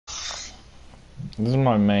This is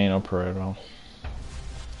my main operator.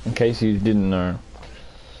 In case you didn't know.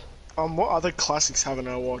 What other classics haven't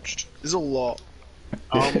I watched? There's a lot.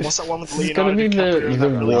 What's that one with This is Leonardo gonna be DiCaprio and that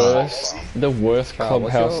really the worst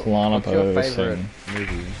clubhouse lineup what's I've your ever favorite seen.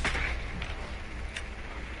 movie?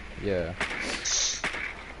 Yeah.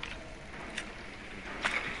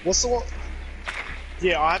 What's the one?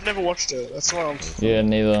 Yeah, I've never watched it. That's why I'm. Yeah,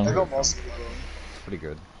 neither. I got lost in it. Pretty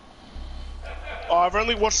good. Oh, I've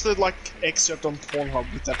only watched the excerpt on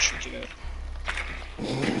Pornhub with that chick in it.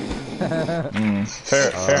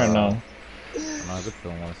 Fair enough. No, good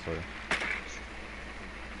film, honestly.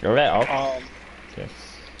 You're right. Yes.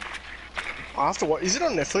 I have to watch. Is it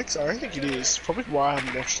on Netflix? I don't think it is. Probably why I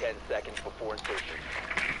haven't watched it. 10 seconds before insertion.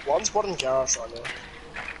 One's bottom garage right now.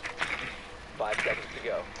 5 seconds to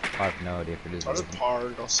go. I have no idea if it is. I just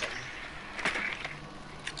pirate or something.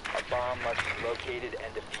 A bomb must be located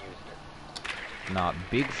and defused. Nah,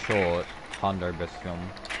 Big Short, Hondo best film.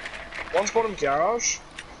 One's bottom garage.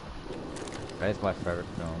 That is my favorite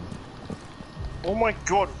film. Oh my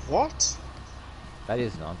god, what? That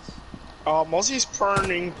is nuts. Mozzie's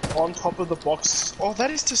proning on top of the box. Oh,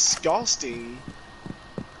 that is disgusting.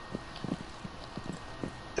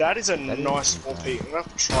 That is a nice small peak. I'm gonna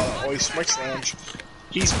have to try that. Oh, he smokes lounge.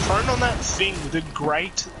 He's prone on that thing, the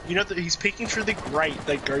grate. You know that he's peeking through the grate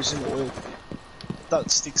that goes in the oil.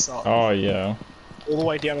 That sticks up. Oh yeah. All the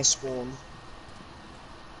way down to spawn.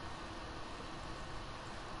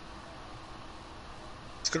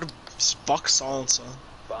 He's got a buck silencer.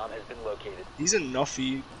 Bomb has been located. He's a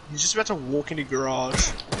nuffy. He's just about to walk into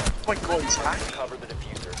garage. Oh my god, he's hacked. Cover the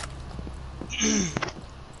diffuser.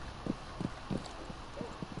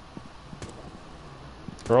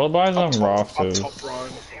 Lullabies on Up rafters. top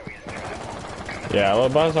right. Yeah,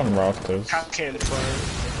 lullabies on rafters. Cat can throw.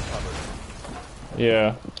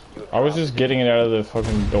 Yeah. I was just getting it out of the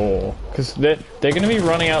fucking door. Cause they're gonna be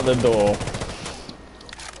running out the door.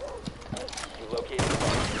 You located the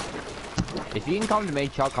bomb. If you can come to me,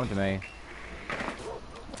 Chuck, come to me.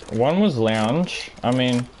 One was lounge. I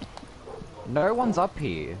mean, No one's up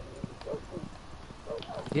here.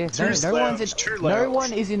 Yeah, Two's no lounge, one's two in, no lounge.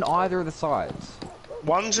 one is in either of the sides.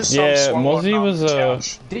 One's just Yeah, swung Mozzie one was, up the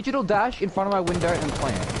couch. Digital dash in front of my window and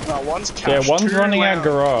plant. No, one's couch. yeah, one's two running out lounge.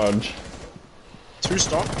 garage. Two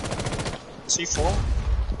stock. C4.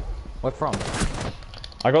 Where from?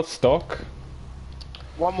 I got stock.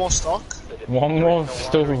 One more stock. One more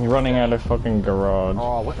still running out of fucking garage.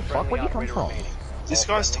 Oh, what the fuck? Where'd you come from? This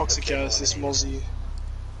guy's toxic ass, this Mozzie.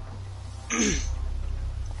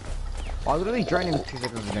 I literally drained him 2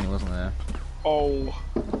 seconds ago and he wasn't there. Oh.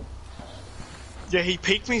 Yeah, he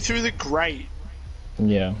peeked me through the grate.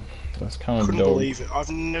 Yeah, that's kind of Couldn't dope. believe it. I've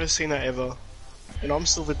never seen that ever. And I'm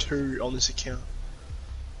Silver 2 on this account.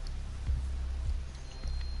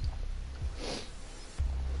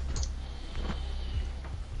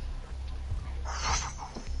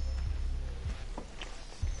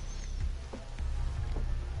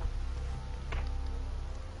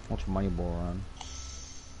 Watch Moneyball run.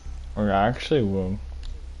 Okay, I actually will.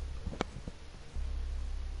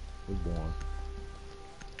 Good boy.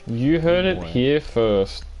 You heard Good it boy. here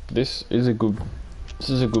first. This is a good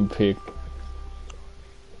pick.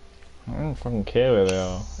 I don't fucking care where they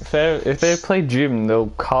are. If they play gym, they'll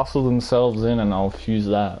castle themselves in, and I'll fuse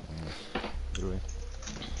that. Literally.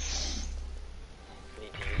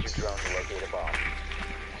 Need to use your drone to locate a bomb.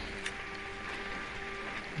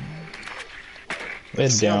 They're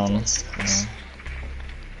See how down. close it Yeah. is.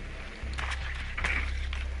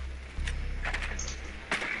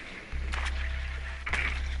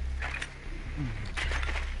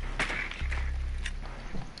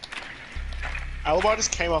 Alibi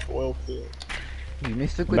just came up oil pool. You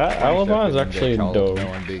missed a good That 20 alibi is seconds actually there, Charles. dope. No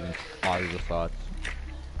one being either of the sides.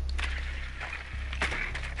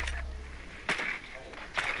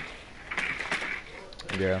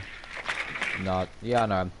 Yeah. Not. Yeah,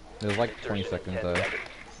 no. There's like 20 seconds though.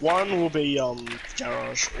 One will be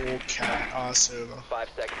garage or cat server. 5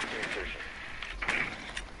 seconds to insertion.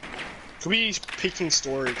 Could be picking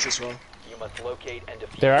storage as well. You must locate and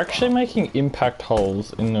defuse They're the actually bomb. making impact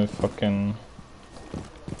holes in the fucking.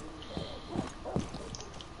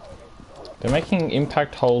 They're making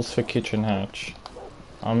impact holes for kitchen hatch.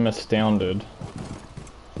 I'm astounded.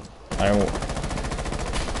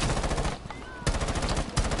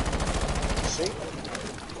 See?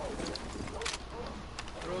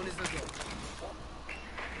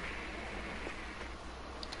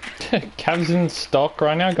 Cav's in stock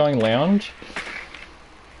right now, going lounge.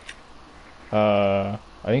 I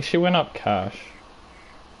think she went up cash.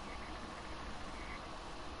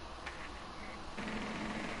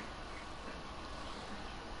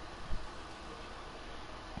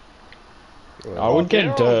 I would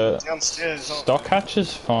get dirt. Downstairs. Stock hatch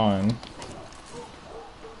is fine.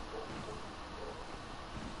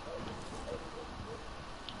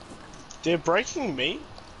 They're breaking me.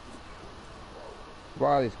 Where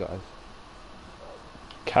are these guys?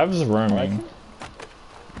 Cav's roaming.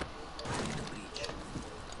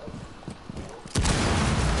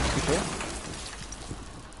 You sure?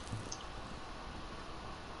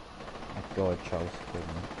 My God, Charles killed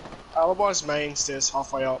me. Alibi's main stairs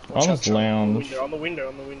halfway up. Watch On out, his Charlie. lounge. On the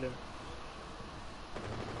window.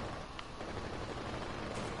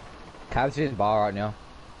 Cav's in bar right now.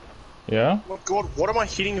 Yeah? Oh my God, what am I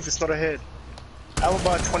hitting if it's not a head?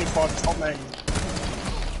 Alibi 25 top main.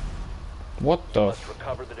 What the? Must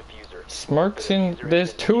recover the diffuser. Smoke's in.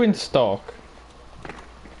 There's two in stock.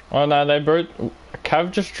 Oh no, they both.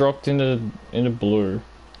 Cav just dropped into blue.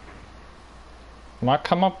 Might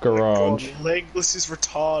come up garage. God, Legless is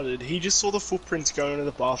retarded. He just saw the footprints going into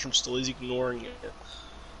the bathroom stall. He's ignoring it.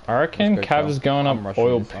 I reckon Let's go, Cav's Charles. going I'm up rushing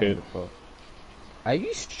oil this, I'm pit. gonna fuck. Are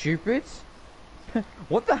you stupid?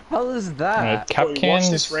 What the hell is that? Yeah, watch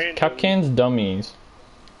this random. Capcan's dummies.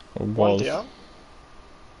 Or One was. down.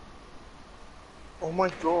 Oh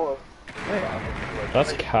my God.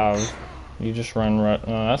 That's Cav. You just run right.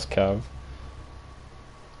 No, that's Cav.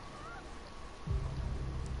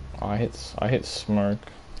 I hit smoke.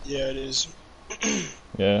 Yeah, it is.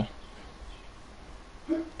 Yeah.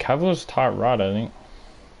 Cav was tight right, I think.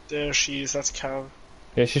 There she is. That's Cav.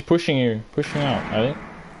 Yeah, she's pushing you. Pushing out, I think.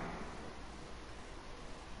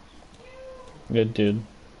 Yeah, dude.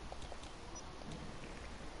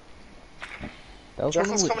 That was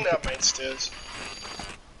Jacqueline's probably- coming down main stairs.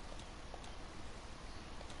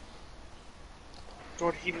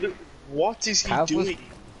 God, what is he Cav was- doing?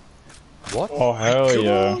 What? Oh, hell God.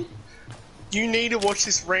 yeah. You need to watch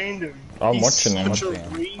this random. I'm He's watching him. such a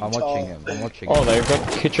I'm watching him. I'm watching Oh, him. they've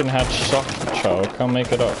got kitchen hatch structure. Can't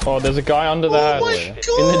make it up. Oh, there's a guy under the Oh hatch. my In God,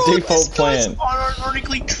 the default this guy's plant.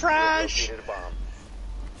 unironically trash. Located a bomb.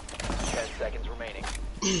 10 seconds remaining.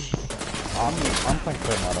 I'm playing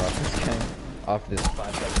for another after this game. After this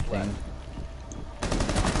 5 seconds thing.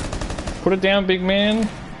 left. Put it down, big man.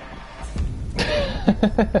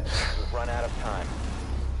 We've run out of time.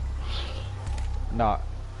 Nah,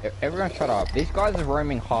 everyone shut up. These guys are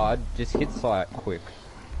roaming hard. Just hit site quick.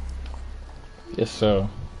 Yes, sir.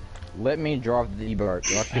 Let me drive the boat.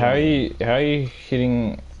 How are you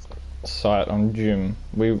hitting sight on gym?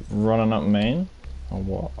 We running up main? Or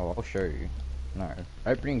what? Oh, I'll show you. No.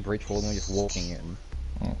 Opening breach wall and we're just walking in.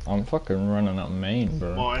 I'm fucking running up main,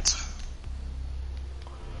 bro. Might.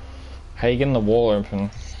 How you getting the wall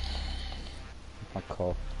open? My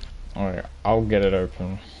cough. Alright, I'll get it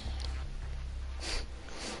open.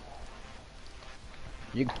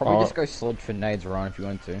 You could probably just go sludge for nades around if you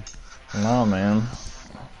want to. Nah, man.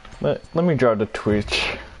 Let me drive to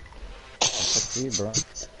Twitch. That's up to you, bro.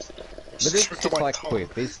 But this Trick is of my like tongue.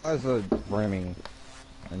 quick. These guys are roaming.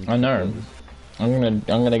 And I know. I'm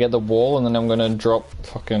gonna get the wall and then I'm gonna drop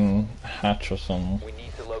fucking hatch or something. We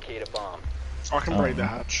need to locate a bomb. I can break the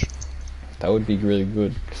hatch. That would be really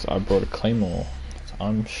good because I brought a claymore.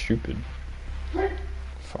 I'm stupid.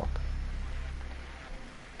 Fuck.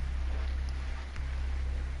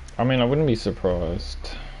 I mean, I wouldn't be surprised.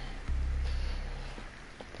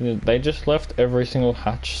 They just left every single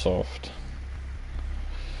hatch soft.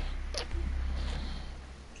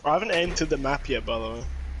 I haven't entered the map yet, by the way.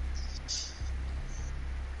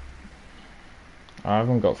 I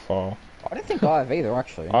haven't got far. I don't think I have either,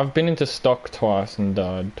 actually. I've been into stock twice and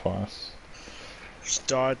died twice. Just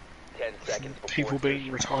died. 10 seconds before People being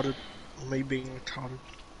insertion. retarded. Me being retarded.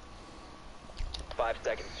 5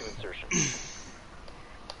 seconds to insertion.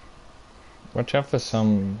 Watch out for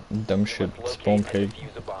some dumb shit Must spawn locate and pig.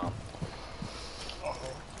 defuse a bomb.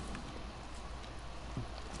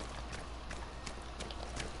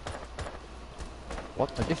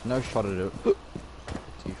 What? I just no shot at it.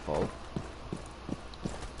 Default.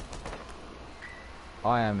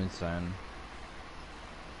 I am insane.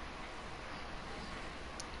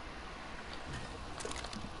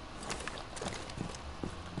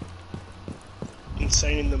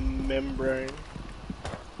 Insane in the membrane.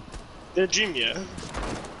 The gym, yeah?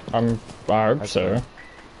 I hope so.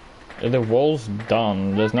 The wall's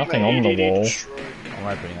done. There's nothing on the wall. I'm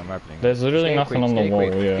opening. There's literally Just get it nothing quick, on the get it wall,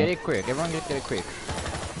 quick, yeah. Get it quick, everyone just get it quick.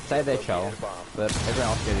 Stay there, Chal. But everyone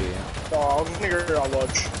else get it in. Oh, I'm just gonna go to our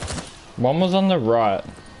lodge. One was on the right.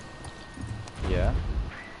 Yeah.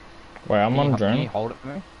 Wait, I'm on Can you drone. hold it for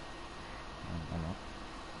me?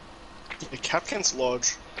 The Capcan's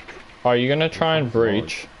lodge. Are you gonna try and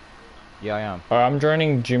breach? Yeah, I am. I'm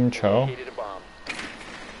droning Jim Cho. Located a bomb.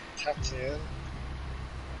 Capcan.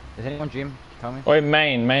 Is anyone Jim coming? Wait,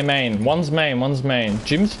 main. One's main.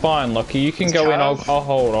 Jim's fine, Lucky. You can go in. I'll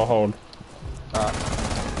hold. Alright.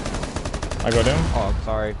 I got him. Oh,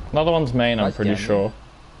 sorry. Another one's main, I'm pretty sure.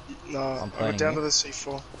 No, I went down to the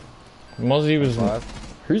C4. Mozzie was... Five.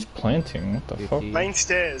 Who's planting? What the 50. fuck? Main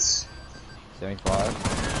stairs. 75.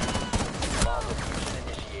 Bomb location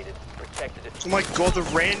initiated. Protect the Oh my god, the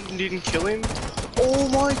random didn't kill him? Oh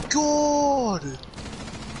my god!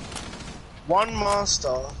 One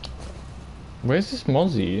master. Where's this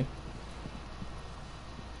Mozzie?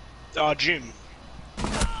 Jim.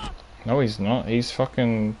 No, he's not. He's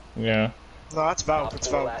fucking... Yeah. No, that's Valk, it's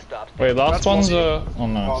Valk. last stop. Wait, last That's one's Mozzie. Oh, Oh,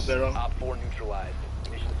 nice. they're on. Op 4 neutralized.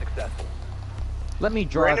 Mission successful. Let me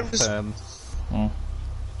drive Random just- him.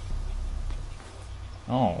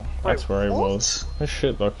 Oh, that's where he what? was. Oh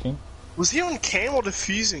shit, Lucky. Was he on cam or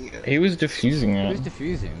defusing it? He was defusing Who's it.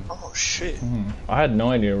 defusing? Oh shit. I had no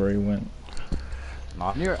idea where he went. No,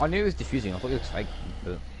 I knew he was defusing. I thought he was fake,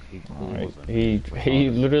 but he clearly wasn't. He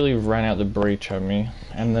literally ran out the breach at me,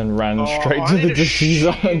 and then ran straight I to the need a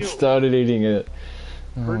diffuser and shield. started eating it.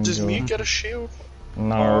 Or Oh, does God. Mute get a shield?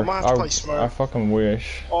 No, I might have to play smoke. I fucking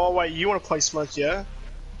wish. Oh wait, you want to play smoke, yeah?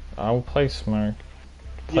 I'll play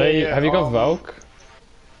Play. Yeah, Have you got Valk?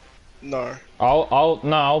 No.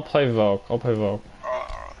 I'll play Valk. I'll play Valk.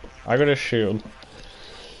 I got a shield.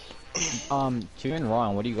 Q and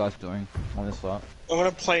Ryan, what are you guys doing on this site? I'm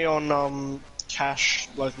gonna play on cash,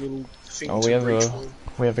 like little thing Oh, to we have reach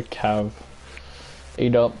a for. cav.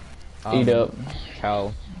 Eat up. Eat up.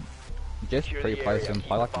 Cal. Just Secure the pre-place area. him,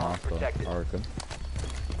 play like Keep the bomb master, protected. I reckon.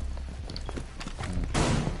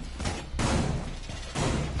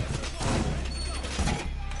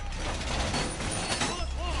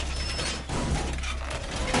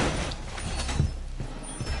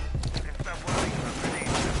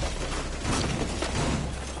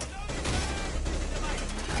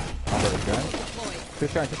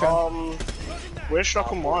 Push on. Where should I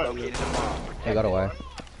put mine? He got away.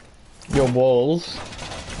 Your walls.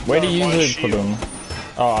 Where do you my usually put shield. them?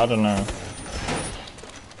 Oh, I don't know.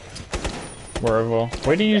 Wherever.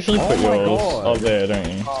 Where do you usually Oh put my yours? God. Oh, there, don't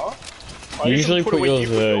you? I You usually it put where you yours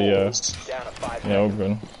there, yeah. yours. Down to 5 Yeah, all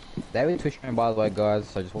good. They were Twitch streaming, by the way, guys,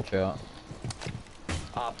 so just watch out.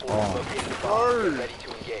 Op 4 Oh. located the bomb. No. Get ready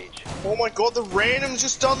to engage. Oh my god, the random's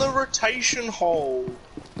just done the rotation hole.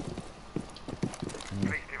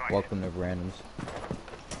 Welcome to randoms.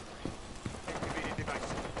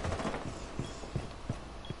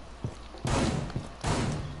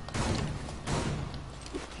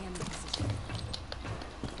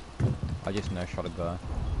 I just no-shot a guy.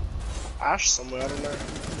 Ash somewhere, I don't know.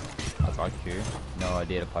 That's IQ. No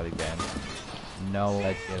idea to play the game. No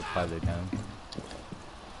idea to play the game.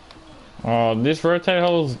 Oh, this rotate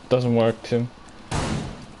hole doesn't work, Tim.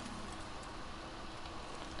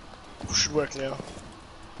 Should work now.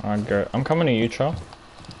 Alright, go. I'm coming to you, Char.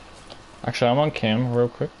 Actually, I'm on cam real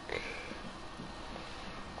quick.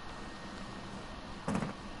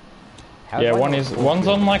 How Yeah, do I one not is talk one's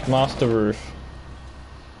to on you? like master roof.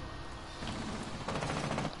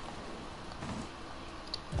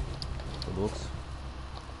 Good looks.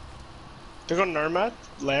 They got Nomad?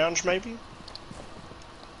 Lounge, maybe?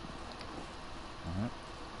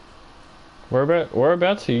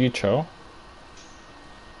 Whereabouts are you, Cho?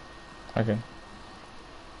 Okay.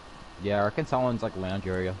 Yeah, I reckon someone's like lounge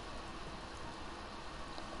area.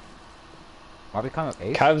 Might be coming up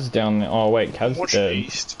east. Cav's down there. Oh wait, Cav's Watch dead.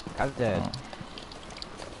 east. Cav's dead.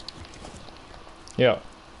 Yeah.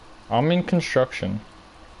 I'm in construction.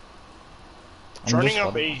 I'm Running just-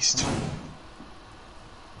 up east.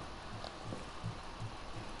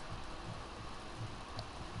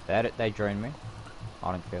 They drained me.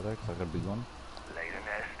 I don't care though, because I got a big one.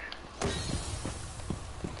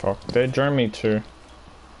 Fuck, they drone me too.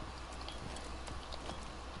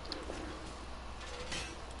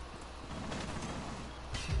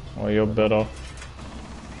 Oh, you're better.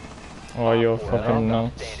 Oh, you're fucking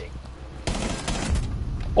nuts. Standing.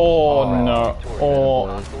 Oh no.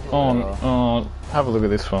 Oh. Oh, have a look at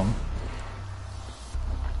this one.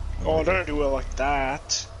 Oh, don't do it like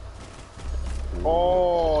that.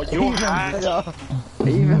 Oh, you're hacked.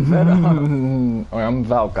 Even better. Oh, I'm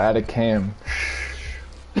Valk, I had a cam.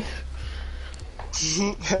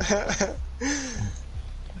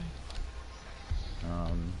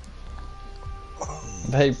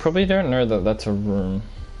 They probably don't know that that's a room.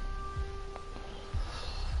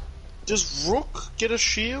 Does Rook get a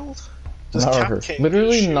shield? Does Cap No, King get a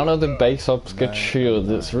literally shield? none of the base ops get No, shields.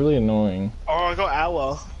 no. It's really annoying. Oh, I got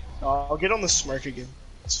Ala. I'll get on the smoke again.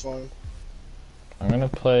 It's fine. I'll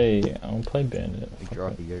play Bandit. Big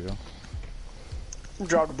drop, you go.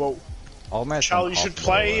 Drive the boat. I'll make Charlie, you some should cough,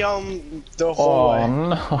 play by the way. the Oh hallway.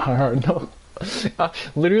 no, no.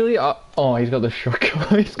 Literally, oh, he's got the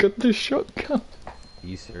shotgun. He's got the shotgun. Are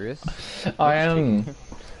you serious? I am.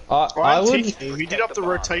 I I'm would. taking him. He did up the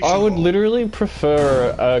rotation. I would hall. literally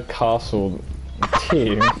prefer a castle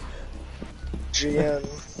team. GM.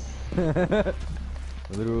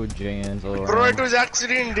 Little Jans all Bro, it around. was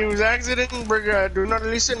accident. It was accident, bro. Do not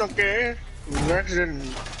listen, okay? It was accident.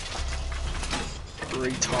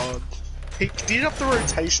 Retard. He did up the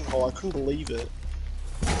rotation hole. I couldn't believe it.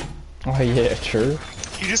 Oh yeah, true.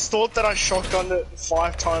 He just thought that I shotgunned it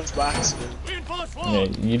 5 times by accident. Yeah,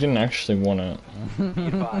 you didn't actually want it. Be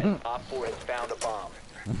advised, Op 4 has found a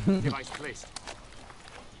bomb. Device placed.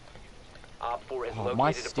 Op 4 has Oh, located my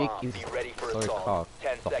a stick bomb. is Be ready for so assault. cocked.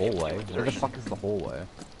 10 The seconds hallway? to Where the insertion. fuck is the hallway?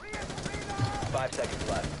 5 seconds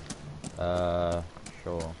left.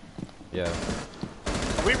 Sure. Yeah.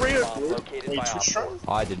 Are we real Bomb good? located Wait, by Twitch Op stream?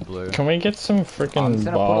 I did blue. Can we get some I'm freaking just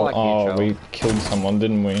gonna put it ball? like here, Oh, Joe. we killed someone,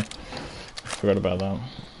 didn't we? Forgot about that.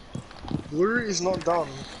 Blue is not done.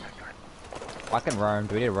 I can roam.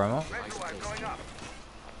 Do we need a roamer?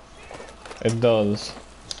 It does.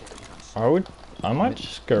 I might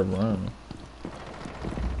just go room.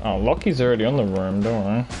 Oh, Lockie's already on the room, don't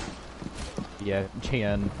worry. Yeah,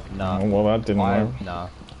 GN. Nah. Oh, well, that didn't work. Nah.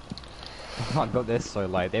 I got there so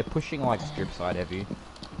late. They're pushing like strip side heavy.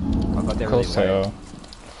 I got there Of really course they late.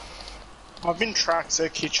 I've been tracked to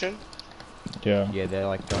kitchen Yeah. Yeah, they're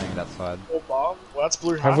like going that side. or bar. Well, that's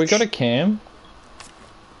blue hatch. Have we got a cam?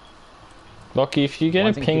 Lockie, if you get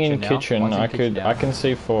One's a in ping in kitchen now. kitchen, One's in I kitchen could, now. I can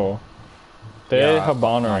see 4. They're Yeah,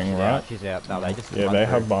 habanaring, she's right? Out, she's out. No, they just Yeah, run they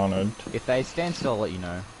through. habanared. If they stand still, I'll let you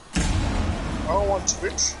know. I don't want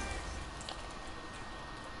Twitch.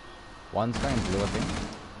 One's going blue, I think.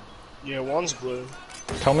 Yeah, one's blue.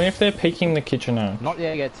 Tell me if they're peeking the kitchen out. Not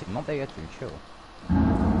there yet. Not there yet. Chill.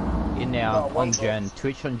 In now No, on one's Gen.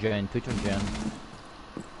 Twitch on Gen. Twitch on Gen.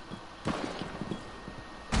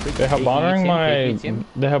 They're habanaring my. Tim.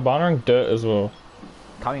 They're habanaring dirt as well.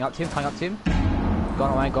 Coming up, Tim. Coming up, Tim.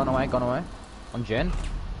 Gone away. Gone away. Gone away. On Gen.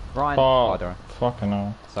 Ryan. Oh, I don't. fucking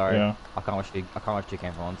hell. Sorry. Yeah. I can't watch two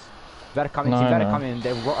cam for once. You better come in, No, Tim. You better no. come in.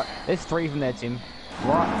 There's 3 of them there, Tim.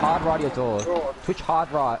 Right, hard right of your door. God. Twitch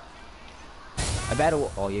hard right. About to.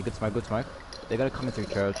 Oh yeah, good smoke. Good smoke. They gotta come in through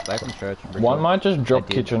church. They from church. One might just drop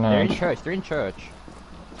They did. kitchen They're in out. church. They're in church.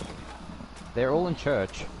 They're all in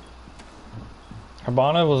church.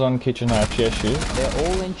 Habana was on kitchen hatch, yes she is. They're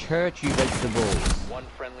all in church, you vegetables. One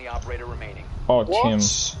friendly operator remaining. Oh, What? Tim.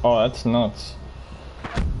 Oh, that's nuts.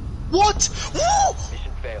 What? Woo!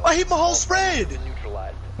 Mission failed. I hit my whole All spread! friendlies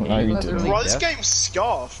Neutralized. No, you guys are didn't. really- Bro, this deaf? game's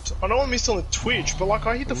scuffed. I know I missed on the Twitch, but like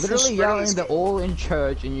I hit the full Literally spread of yelling, this they're game. all in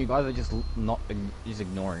church, and you guys are just just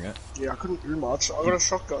ignoring it. Yeah, I couldn't do much. I got a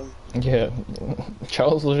shotgun. Yeah.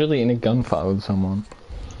 Charles was really in a gunfight with someone.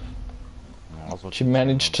 She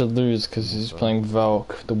managed to lose because he's playing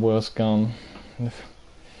Valk, the worst gun.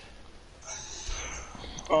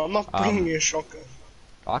 Oh, I'm not bringing you a shotgun.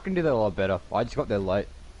 I can do that a lot better. I just got there late,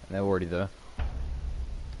 and they're already there.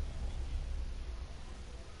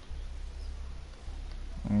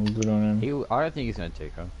 Good on him. I don't think he's gonna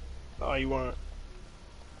take her. No, you won't.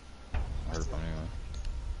 I heard from anyway.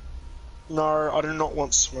 No, I do not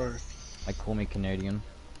want smoke. Like, call me Canadian.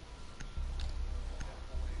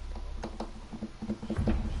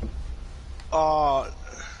 Uh,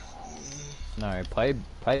 No, play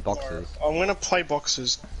boxes. I'm gonna play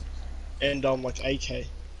boxes and like AK.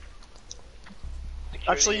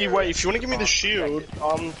 Actually, wait. If you want to give me the shield,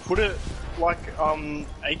 put it like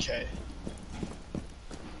AK.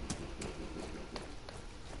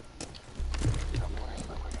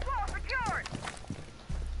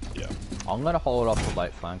 Yeah. I'm gonna hold off the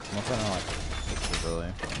late flanks. I'm not gonna like fix it early.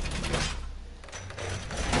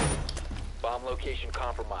 Bomb location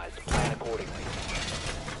compromised. Plan accordingly.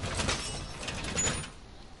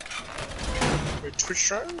 Wait, Twitch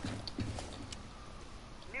stream?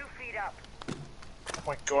 Oh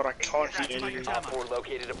my god, I can't hear anything. Op 4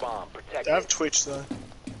 located a bomb. Protect They have it. Twitch though.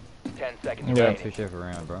 10 seconds Yeah. remaining. Twitch every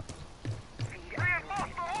round, bro.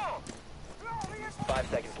 5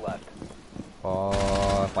 seconds left.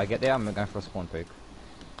 Oh, if I get there, I'm going for a spawn peek.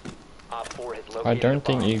 Op 4 has located I don't a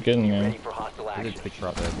think bomb. you're getting Be there. ready for hostile There's a action. Twitch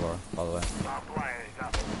right there, bro, by the way.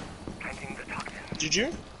 Did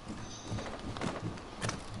you?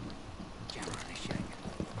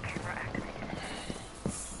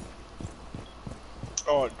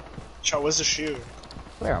 Oh, Chow, where's the shield?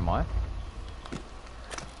 Where am I?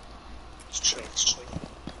 It's chilling, it's chilling.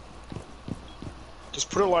 Just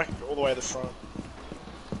put it like all the way to the front.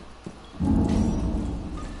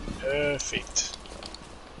 Perfect.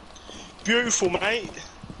 Beautiful, mate.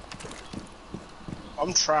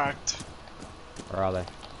 I'm tracked. Where are they?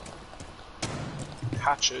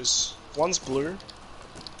 Hatches. One's blue.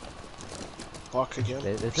 Buck again.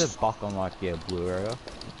 There's a buck on like blue area.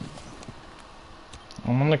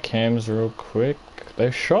 I'm on the cams real quick. They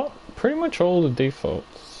shot pretty much all the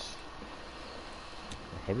defaults.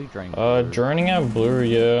 Heavy drain. Blue. Droning out blue,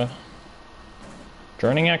 yeah.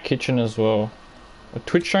 Droning out kitchen as well. A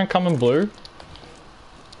Twitch drone coming blue.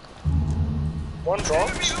 One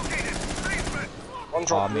dropped. One Oh,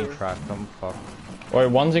 dropped I'm being blue. tracked. I'm fucked. Wait,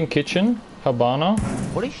 one's in kitchen. Habana.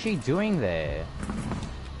 What is she doing there?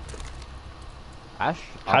 Ash?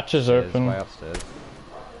 Hatch is Upstairs, open. Way upstairs.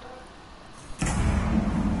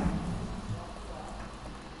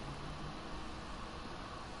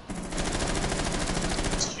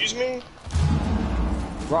 Excuse me?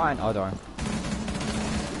 Ryan, oh don't.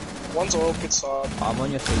 One's oil pit side. I'm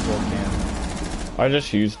on your C4 cam. I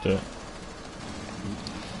just used it.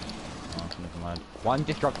 Oh, never mind. One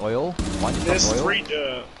just dropped oil. One just There's dropped oil. 3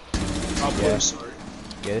 dirt. Oh, blue, Yeah. sorry.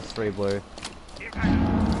 Yeah, there's 3 blue.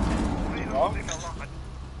 Oh?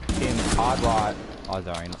 Tim, hard right. Oh,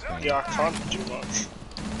 sorry, not swinging. Yeah, I can't do much.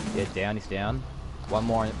 Yeah, down, he's down. One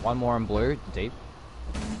more in blue, deep.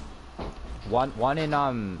 One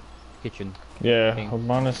in kitchen. Yeah, Pink.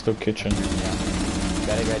 Habana's still kitchen. Yeah.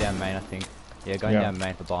 Better go down main, I think. Yeah, going Yeah. down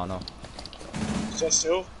main for Barno. Is that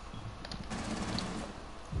still?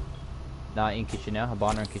 Nah, in kitchen now.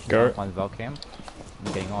 Habana in kitchen. Go. Now. Find the Velcam.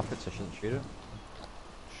 I'm getting off it, so I shouldn't shoot it.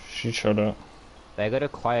 She shot up. They got a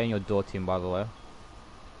clay on your door, Tim, by the way.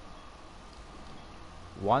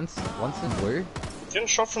 Once in blue. Getting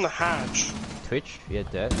shot from the hatch. Twitch, yeah,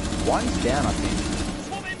 dead. One's down, I think.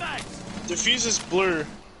 Diffuser's blue.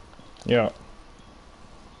 Yeah.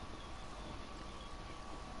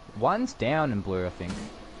 One's down in blue, I think.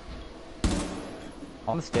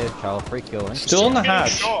 On the stairs, Charles. Free killing. Still in the Getting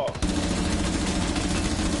hatch. shot.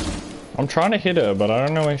 I'm trying to hit her, but I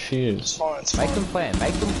don't know where she It's is. fine, it's Make fine. them plan.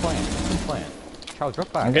 Make them plan. Make them plan. Charles,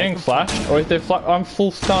 drop back. I'm getting Make them flashed. Oh, if they're I'm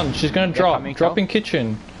full stun. She's gonna drop. coming, Drop Cal. in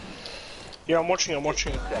kitchen. Yeah, I'm watching.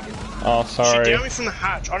 Oh, She sorry. downed me from the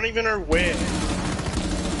hatch. I don't even know where.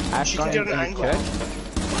 Ash She can going get an in angle. church.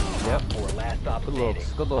 Yep. Four last stop Good looks,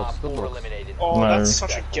 standing. good looks, Op good 4 looks. eliminated. Oh, No. that's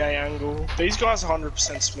such a gay angle. These guys are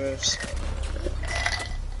 100% Smurfs.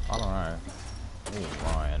 I don't know.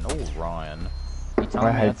 Oh, Ryan. Oh, Ryan. You telling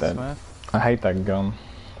I me hate that's that. Smurf? I hate that gun.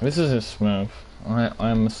 This is a Smurf.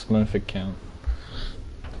 I'm a Smurf account.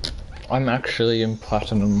 I'm actually in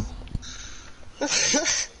platinum.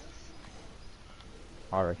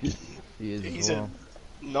 I reckon. He is He's as well.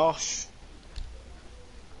 a nuff.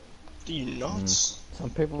 Are you nuts? Some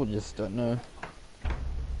people just don't know.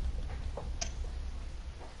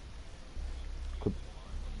 Could...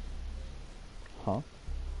 Huh?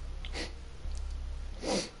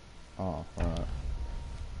 Oh, alright.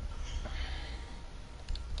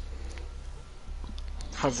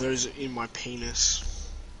 Have those in my penis.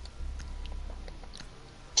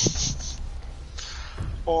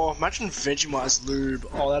 Oh, imagine Vegemite as lube.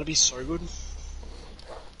 Oh, that'd be so good.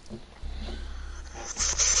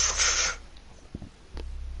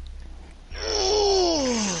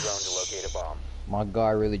 Drone to locate a bomb. My guy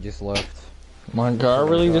really just left. My guy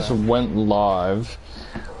really just went live.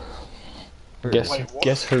 Guess Wait, what?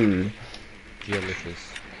 guess who? Geolicious.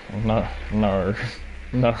 No, no,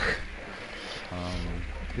 no.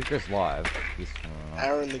 Who goes live? He's,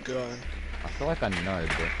 Aaron the guy. I feel like I know,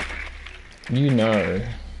 but... You know.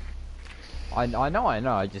 I know,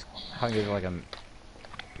 I just can't give like a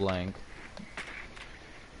blank.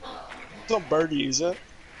 It's not Birdie, is it?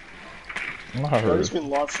 No. Birdie's been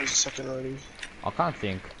live for a second already. I can't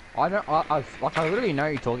think. I don't. I literally know what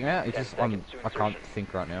you're talking about. It's just I can't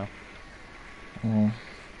think right now. Oh,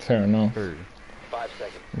 fair enough. Who? 5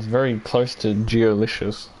 seconds. It's very close to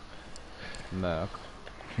Geolicious. Merc.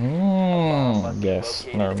 Yes,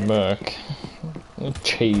 no, Merc.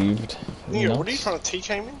 Achieved. Yeah, what are you Nuts. trying to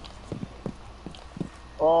TK me?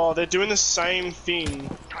 Oh, they're doing the same thing.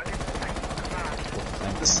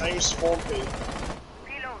 The same spawn pit.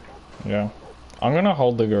 Yeah. I'm gonna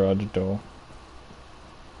hold the garage door.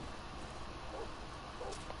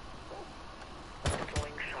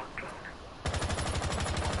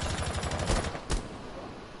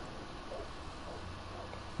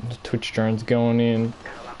 The Twitch drone's going in.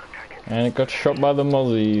 And it got shot by the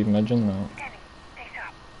Mozzie, imagine that.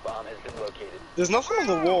 Bomb has been located. There's nothing on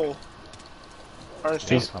the wall. I don't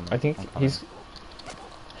think. I think I'm coming.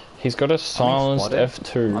 he's got a silenced spotted.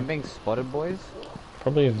 F2. I'm being spotted, boys.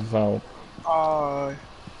 Probably a Val. Yeah,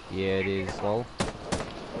 it is. Lol.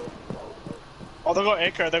 Oh, they got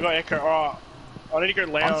echo. Oh, I need to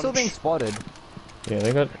go lounge. I'm still being spotted. Yeah,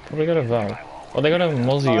 they probably got a Val. Oh, they got a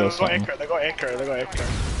Mozzie Oh, or they got something. Echo, they got Echo, they got Echo.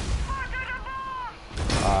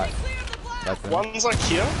 Alright. That's it. One's like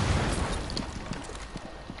here.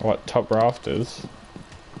 What, top rafters?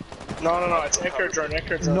 No, it's Echo drone,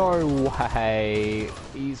 Echo drone. No way.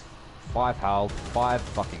 He's 5 health. 5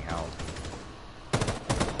 fucking health.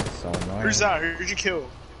 So annoying. Who's that? Who'd you kill?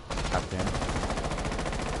 Captain.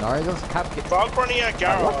 No, it was Captain. Valk running out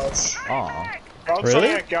garage. Oh. Valk's Really?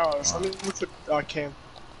 running out garage. Let me look at Cam.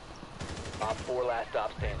 Op 4 last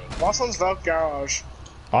stop standing. Last one's Valk garage.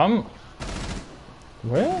 I'm...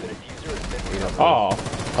 Where? The diffuser has been Oh,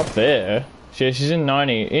 up there. She's in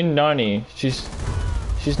 90. In 90. She's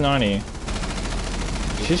 90.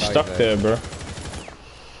 She's stuck there, bro.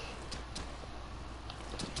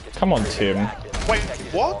 Come on, Tim. Wait,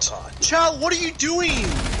 what? Chal, what are you doing?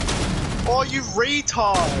 Oh, you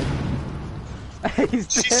retard.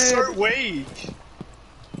 He's She's so weak.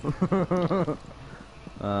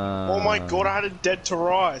 Oh my god, I had it dead to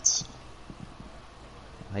rights.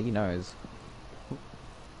 He knows.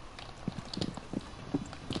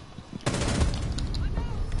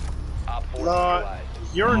 Op 4 No,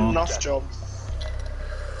 neutralized. you're a nut job.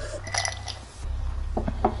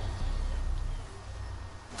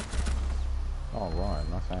 Oh, right,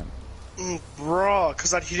 nothing. Bruh,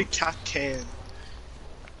 cause I'd hit a cat can.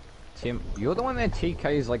 Tim, you're the one that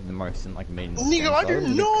TKs like the most in like mean. Nigga, I do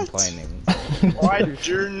not. Complaining. I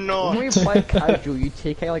do not. When we play casual, you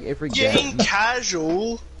TK like every Getting game.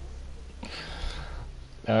 casual.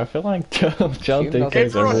 I feel like Child Tim does-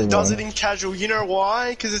 DK's Everyone does it everyone. in casual. You know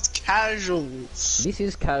why? Cause it's casual. This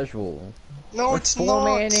is casual. No, We're it's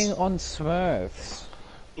four-manning not. on Smurfs.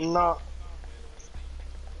 Nah.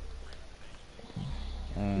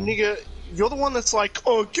 Nigga, you're the one that's like,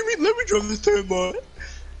 oh, let me drive this thermite.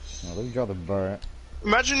 Oh, let me draw the boat.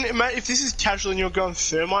 Imagine if this is casual and you're going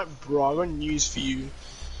thermite, bro, I got news for you.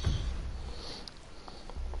 This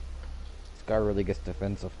guy really gets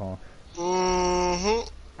defensive, huh?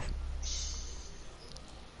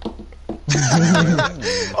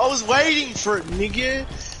 I was waiting for it, nigga.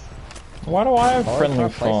 Why do I have Oh, friendly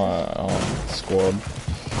it's not fire squad?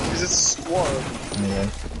 Cause it's a squad. Yeah.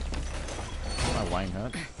 My Wayne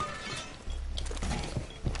hurt.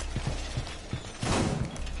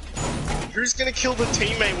 Who's gonna kill the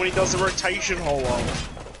teammate when he does the rotation hole up?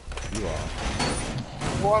 You are.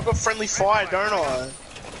 Well, I've got friendly fire, don't I?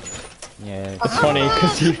 Yeah. It's funny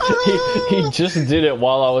because he just did it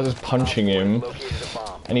while I was punching him, Located a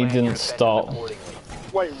bomb. and he Plan your didn't defenses stop. accordingly.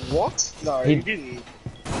 Wait, what? No, He- he didn't.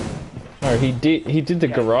 No, he did the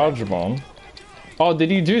garage bomb. Oh,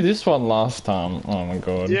 did he do this one last time? Oh my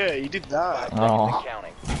god. Yeah, he did that. Oh.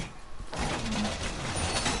 Counting.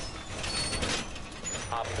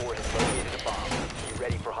 Op 4 has located a bomb. Be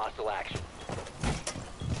ready for hostile action.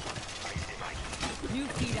 You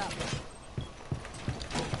teed up.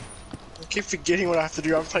 I keep forgetting what I have to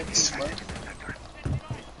do. I'm taking smoke.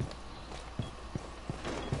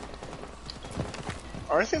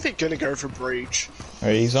 I don't think they're gonna go for breach.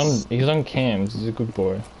 Alright, he's on cams. He's a good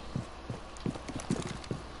boy.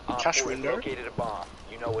 Op Cash 4 has window? located a bomb.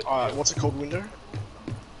 You know what to do. What's it called? Window?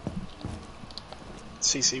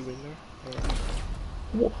 CC window.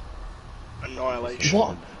 What? Annihilation.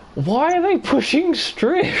 What? Why are they pushing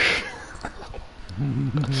strip?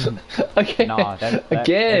 Again. Nah,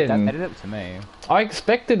 Again. that did it to me. I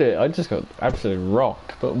expected it. I just got absolutely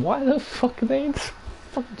rocked. But why the fuck are they in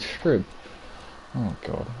fucking strip? Oh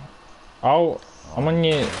god. I'm on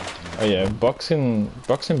your. Oh yeah, boxing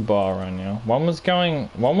bar right now. One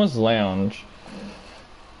was lounge.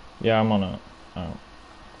 Yeah, I'm on it. Oh.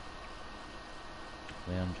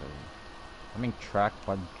 Leandro. I'm being tracked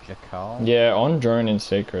by Jackal. Yeah, on drone in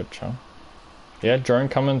secret, chum. Yeah, drone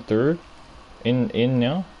coming through. In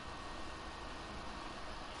now.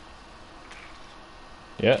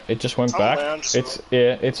 Yeah, it just went On back. lounge,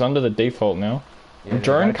 It's under the default now. Yeah,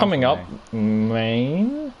 Drone that coming comes up to me.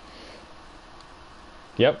 main.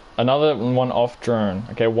 Yep, another one off drone.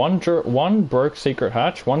 Okay, one broke secret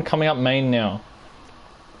hatch. One coming up main now.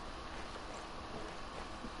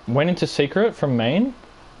 Went into secret from main.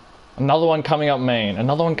 Another one coming up main.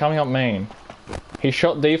 Another one coming up main. He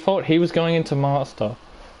shot default. He was going into master.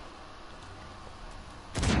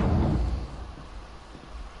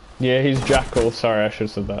 Yeah, he's Jackal. Sorry, I should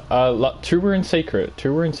have said that. Two were in secret.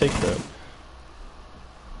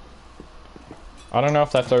 I don't know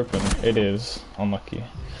if that's open. It is. Unlucky.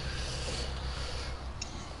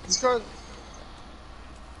 He's got.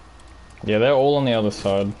 Yeah, they're all on the other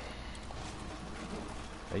side.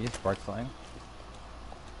 They just broke something.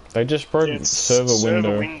 They just broke Yeah, it's server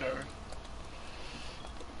window.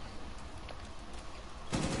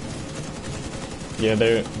 Yeah,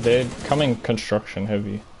 they're coming construction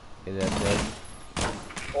heavy. Yeah, they're dead.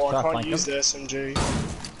 Oh, I Try can't flank use him. the SMG.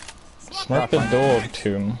 Smoke the door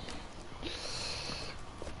to him.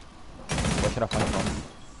 Where should I find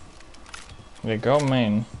from? Yeah, go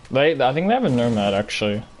main. I think they have a nomad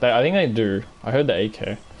actually. I think they do. I heard the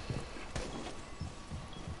AK.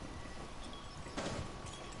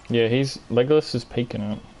 Yeah, Legolas is peeking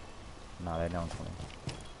it. No, they don't come.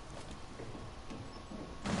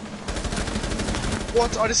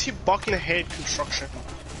 What? I just hit Buck in the head. Construction.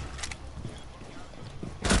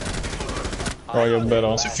 Oh, you're better.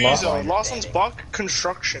 Diffuser. Last one's Buck.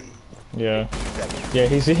 Construction. Yeah. Yeah,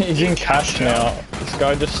 he's in cash now. This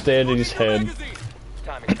guy just stared at his head.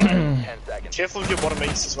 Time expires. 10 seconds. Careful of your bottom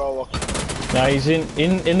eights as well, Lockie. Now he's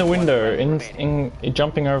in the window, in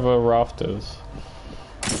jumping over rafters.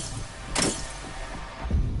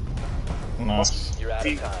 Nice. You're out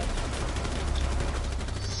of time.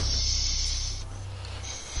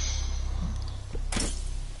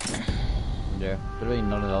 Yeah, literally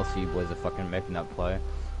none of the LC boys are fucking making that play.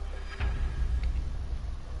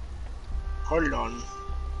 Hold on.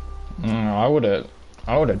 I would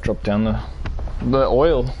have dropped down the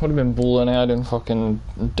oil. Would have been bulling out in fucking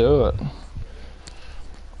dirt.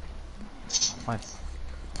 Nice.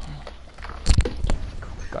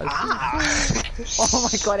 Guys, oh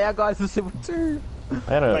my god, our guys are civil too.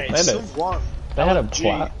 They had a Wait, still one. they had a LG.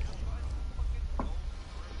 plat.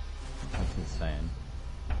 That's insane.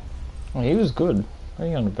 Oh, he was good. What are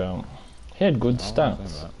you on about? He had good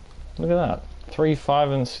stats. Look at that. 3,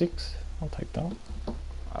 5, and 6. I'll take that.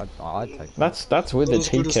 I'd take that. That's with the Not as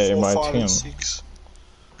good as TK 4, by 5, Tim. and 6.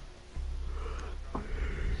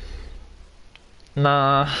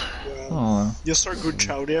 Nah. Yeah. Oh. You're so good,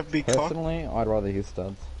 child. You have big cock. Personally, I'd rather hear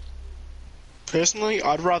studs. Personally,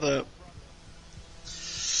 I'd rather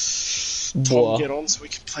Tom Blah. get on so we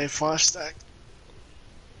can play 5 stack.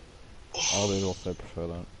 I would also prefer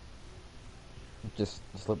that. Just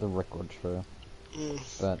let the record show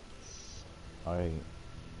that I.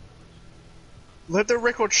 Let the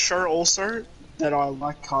record show also that I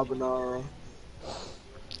like carbonara.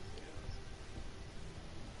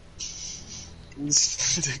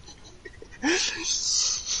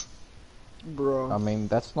 Bro. I mean,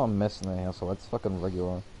 that's not mess in the house, so that's fucking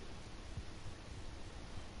regular.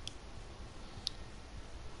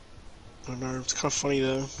 I don't know, it's kind of funny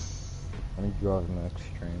though. Let me drive in the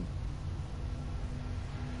extreme.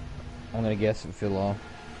 I'm gonna guess it filler.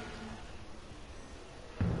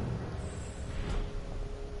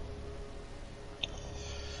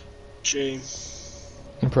 Gee.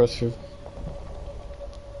 Impressive.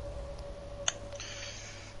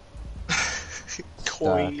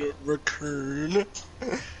 Coin return.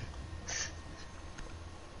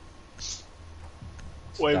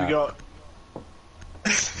 Wait, we got.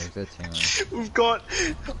 We've got.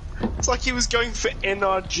 It's like he was going for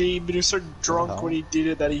NRG, but he was so drunk when he did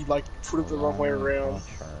it that he like put it the wrong way around.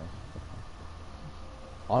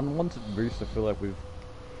 Unwanted boost, I feel like we've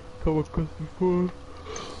come across before.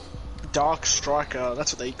 Dark Striker,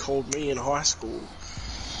 that's what they called me in high school.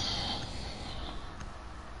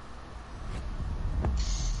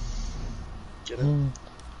 Get it?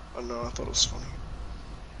 Oh no, I thought it was funny.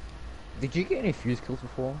 Did you get any fuse kills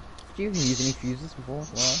before? Did you even use any fuses before?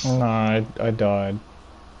 No. No, I died.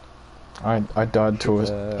 I died to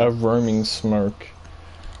a roaming smoke.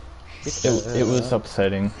 It was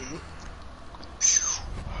upsetting.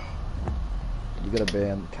 You gotta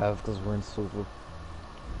ban Cav because we're in silver.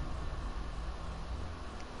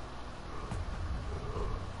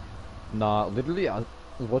 Nah, literally, I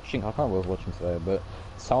was watching. I can't remember what I was watching today, but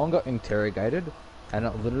someone got interrogated, and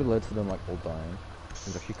it literally led to them like all dying.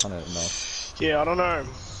 It's actually kind of nuts. Yeah, I don't know.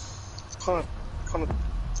 It's kind of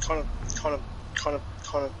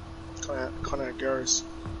goes.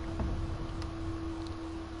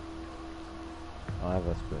 I have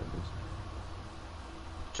aspirations.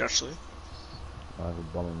 Actually. I have a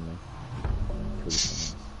bomb in me.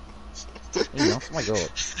 Oh my god.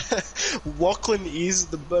 Lachlan is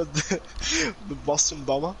the Boston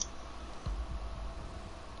Bomber.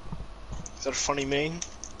 Is that a funny meme?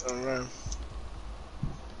 I don't know.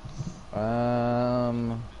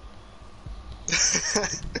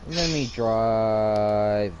 Let me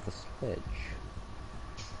drive the switch.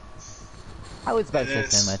 I was about to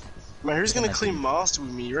say, mate. Man, who's gonna clean master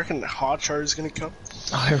with me? You reckon Harcho's gonna come?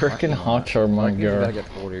 I reckon Hacho might He's about to go.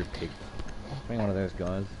 get 40 picked. Being one of those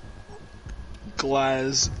guys.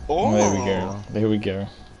 Glaz. Oh, There we go. There we go.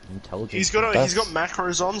 Intelligent. He's got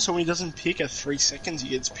macros on, so when he doesn't pick at 3 seconds, he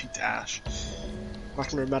gets picked Ash.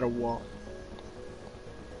 Like no matter what.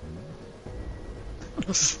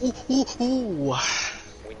 Ooh.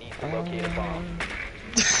 We need to locate a bomb.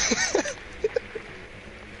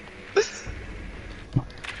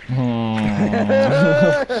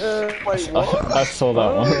 Wait, what? I saw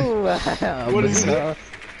that one. Oh, wow. What is it?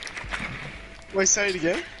 Wait, say it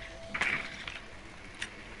again.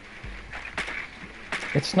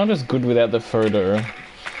 It's not as good without the photo.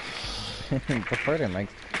 The photo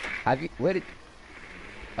makes. Have you? Where did?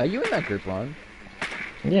 Are you in that group one?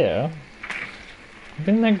 Yeah. I've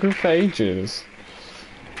been in that group for ages.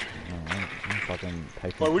 I'm fucking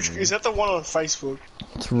taking. Wait, which is that the one on Facebook?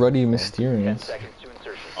 It's Ruddy 10 Mysterious. seconds to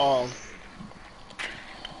insertion.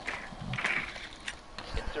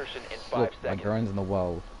 Insertion in 5 Look, my seconds. drone's in the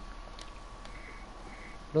well.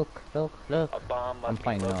 Look, look, look. A bomb I'm must be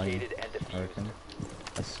playing now. located and I defused. reckon.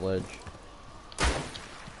 A sledge.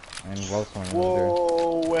 And well, someone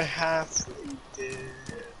Whoa, we're halfway there.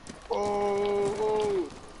 Oh.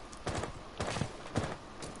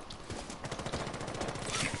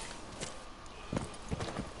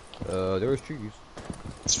 there was trees.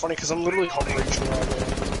 It's funny because I'm literally hovering right there.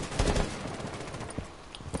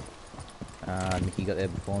 Mickey got there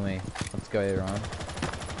before me. Let's go, everyone.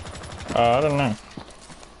 I don't know.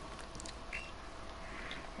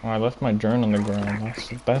 Oh, I left my drone on the ground.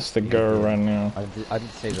 That's the go right now. I did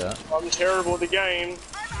say that. I'm terrible at the game.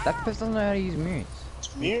 That person doesn't know how to use mutes.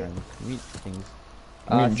 Mute? Mute things. Mute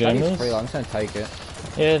Study's genders? free, I'm just gonna take it.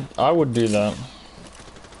 Yeah, I would do that.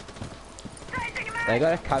 They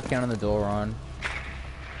got a cut count on the door on.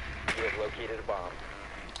 You have located a bomb.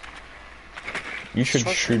 You should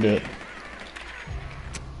shoot it.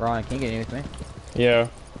 Ryan, can you get in with me? Yeah.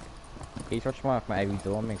 Can you touch my AV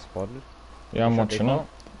door? I'm being spotted. Yeah, I'm Shot watching it. default?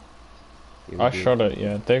 Yeah, we I did. shot it,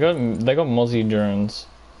 yeah. They got Mozzie drones.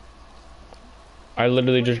 I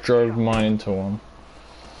literally just drove mine into one.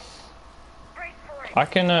 I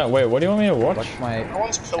can, wait, what do you want me to watch? Watch my No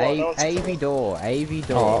one's pillow, no one's AV pillow. door. AV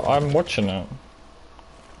door. Oh, I'm watching it.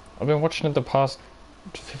 I've been watching it the past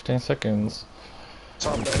 15 seconds.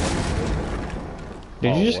 Sorry, babe.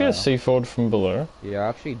 Did you just wow. get C4'd from below? Yeah, I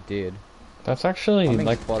actually did. That's actually, I'm being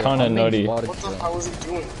like, spotted. kinda I'm being nutty. spotted What the still. hell is he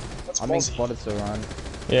doing? That's I'm being Mozzie. spotted still, Ryan.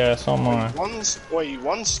 Yeah, so am I.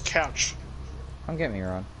 One's couch. Come get me,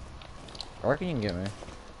 Ryan. I reckon you can get me.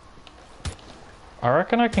 I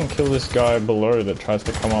reckon I can kill this guy below that tries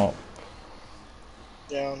to come up.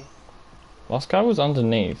 Down. Last guy was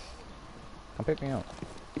underneath. Come pick me up.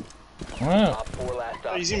 Wow. Op 4 last Oh,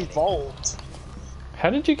 op he's standing. involved. How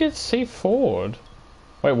did you get C4'd?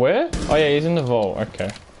 Wait, where? Oh yeah, he's in the vault.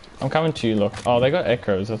 Okay. I'm coming to you, look. Oh, they got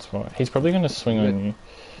echoes, that's why. He's probably gonna swing on you.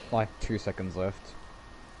 Like 2 seconds left.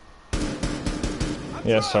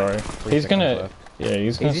 Yeah, sorry. 3 He's seconds gonna... left. Yeah,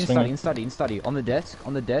 he's gonna He's swing... in study. On the desk,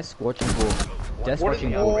 watching book. Desk What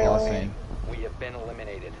watching is- book, Oh. passing. We have been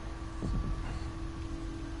eliminated.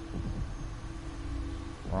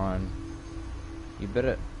 Ryan. You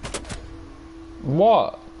better...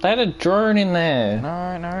 What? They had a drone in there. No.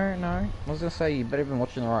 I was gonna say, you better been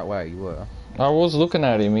watching the right way, you were. I was looking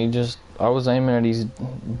at him, I was aiming at his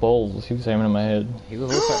balls. He was aiming at my head. He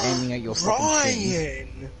was also aiming at your fucking chin.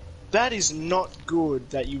 Ryan! That is not good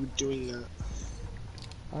that you were doing that.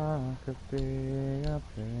 I could be up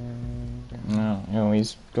there. No, you know,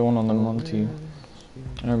 he's going on the Monty.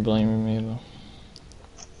 I don't blame him either.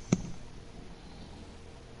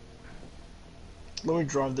 Let me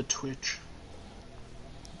drive the Twitch.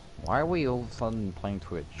 Why are we all of a sudden playing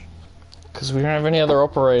Twitch? Because we don't have any other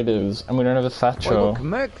operators, and we don't have a Thatcher. Oh,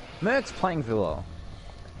 look, Merc's playing Villa.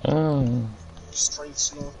 Oh. Strength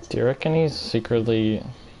snipe. Do you reckon he's secretly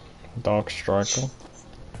Dark Striker?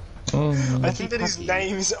 Mm. I think that his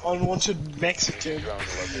name is Unwanted Mexican. Drone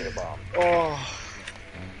to locate a bomb. Oh.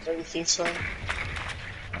 Don't you think so?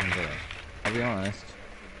 I don't get it. I'll be honest.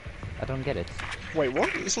 I don't get it. Wait,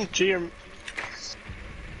 what? Isn't GM...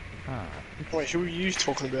 Ah, Wait, who are you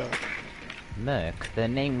talking about? Merc. The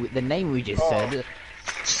name we just Oh. said.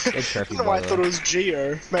 It's I trophy don't know why I thought it bowler. was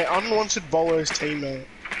Geo. Mate, Unwanted Bolo's teammate.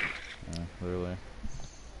 Literally.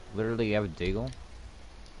 Literally, you have a Deagle.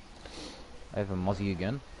 I have a Mozzie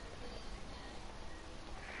again.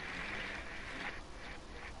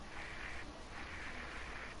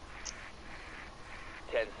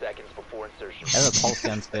 Ten seconds before insertion. I have a pulse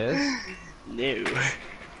downstairs. No.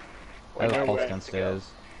 I have a No pulse way. downstairs.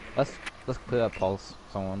 Let's clear that pulse.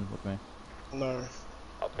 Someone with me. No.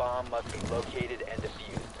 A bomb must be located and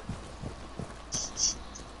defused.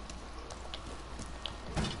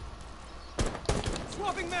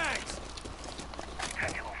 Swapping mags.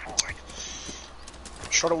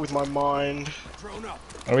 Shot it with my mind. Drone up.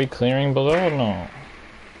 Are we clearing below or no?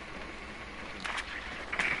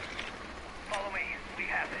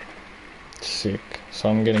 Sick. So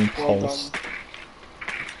I'm getting Well pulsed. done.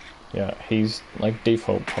 Yeah, he's like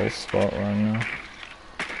default pulse spot right now.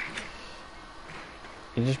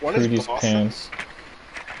 He just One is pooed his bathroom. pants.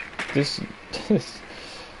 This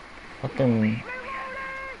fucking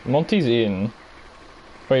Monty's in.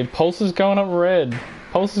 Wait, Pulse is going up red.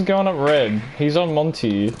 Pulse is going up red. He's on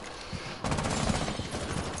Monty.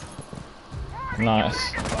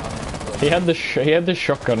 Nice. He had the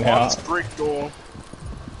shotgun One's out. brick door.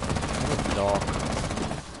 Doc.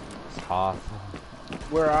 It's half.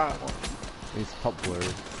 Where at? He's top blue.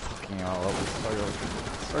 Fucking hell, that was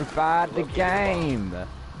so bad, the game!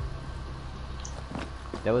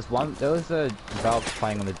 There was a Valve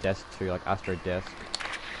playing on the desk too, like Astro desk.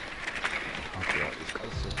 Oh god, this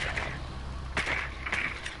guy's so bad.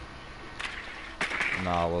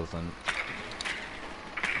 Nah, it wasn't.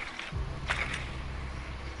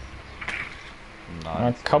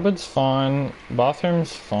 Nah, Cupboard's fine.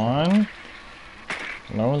 Bathroom's fine.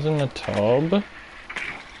 No one's in the tub.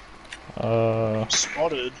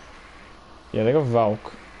 Spotted. Yeah, they got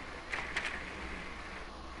Valk.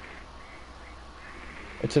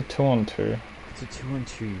 It's a 2-on-2. it's a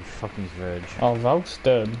 2-on-2, you fucking veg. Oh, Valk's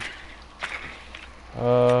dead.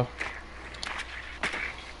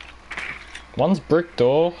 One's brick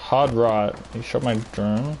door, hard right. He shot my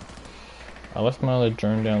drone. I left my other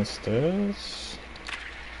drone downstairs.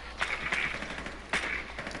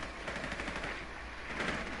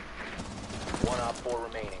 One op 4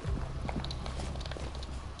 remaining.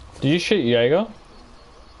 Did you shoot Jaeger?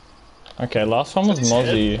 Okay, last one was Is that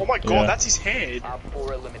his Mozzie. head? Oh my god, Yeah. that's his head. Op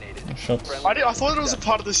 4 eliminated. Shots. I thought it was a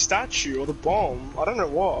part of the statue or the bomb. I don't know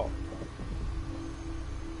what.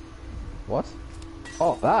 What?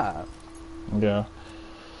 Oh, that? Yeah.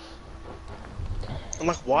 I'm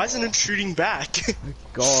like, why isn't it shooting back?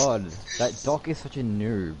 God, that Doc is such a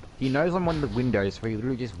noob. He knows I'm on the window, so he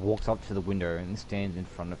literally just walks up to the window and stands in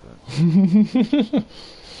front of it.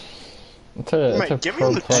 It's a Mate, get me on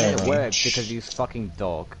pro the player, And it man. worked because he's fucking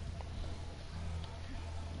Doc.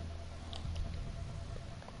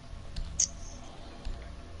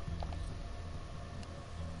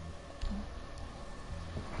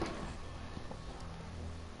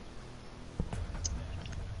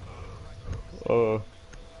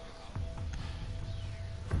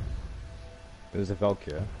 It was a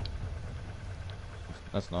Valkyrie.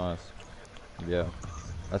 That's nice. Yeah,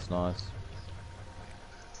 that's nice.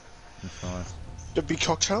 That's nice. The big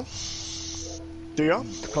cocktail? Do ya?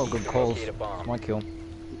 Oh, good calls. Locate a bomb. My kill.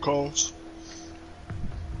 Calls.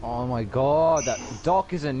 Oh my god, that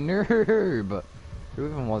Doc is a noob! Who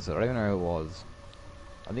even was it? I don't even know who it was.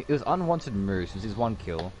 I think it was Unwanted Moose, this is one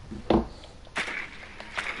kill.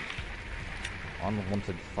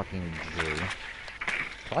 Unwanted fucking Jew.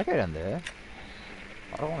 Can I go down there?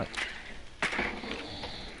 I don't want it.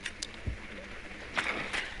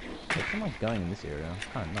 Where am I going in this area?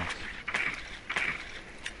 Kinda nuts.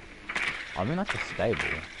 I'm in like a stable.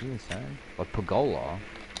 What are you saying? Like Pergola.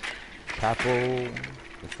 Chapel.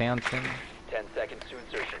 The fountain. 10 seconds to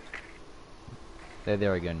insertion. They're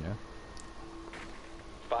there again, yeah?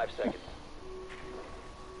 5 seconds.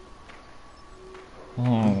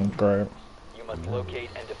 Great. You must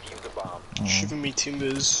locate and defuse a bomb. Shiver me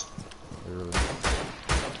timbers. Literally.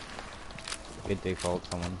 Get default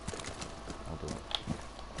someone. I'll do it.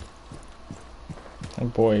 Oh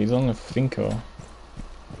boy, he's on the thinker.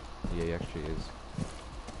 Yeah, he actually is.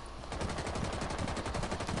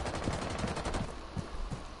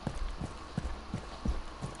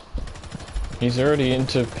 He's already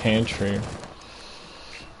into pantry.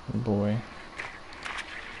 Oh boy.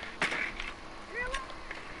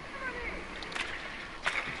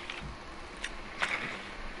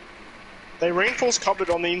 They reinforced cupboard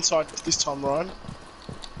on the inside this time, Ryan.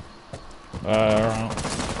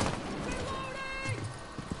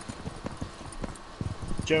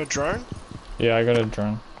 Do you have a drone? Yeah, I got a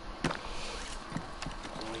drone.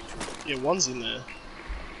 Yeah, one's in there.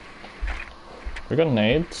 We got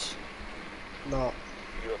nades? No.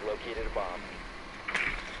 You have located a bomb.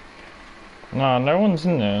 Nah, no one's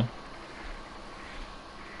in there.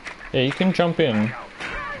 Yeah, you can jump in.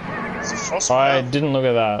 It's a frost I wave. didn't look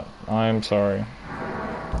at that. I'm sorry.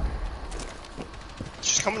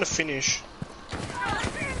 She's coming to finish.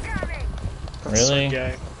 That's Really? So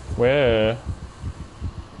gay. Where?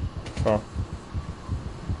 Fuck.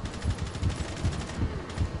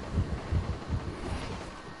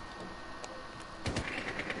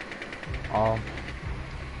 Oh.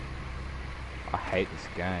 I hate this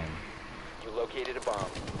game. You located a bomb.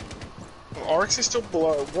 Oryx is still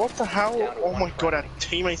below. What the hell? Down to Oh one my god, our friendly.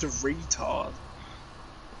 teammate's a retard.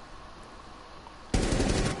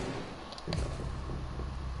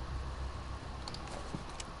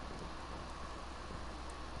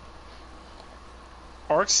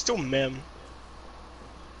 Rogue's still mem.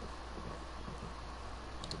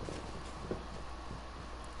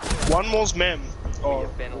 One more's mem. Oh,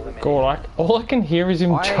 Have been eliminated. God, all I can hear is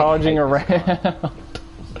him I charging hate this around.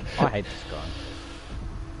 I hate this guy.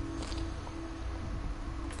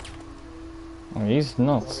 Oh, he's we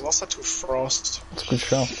nuts. lost that to a Frost. It's a good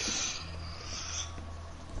shot.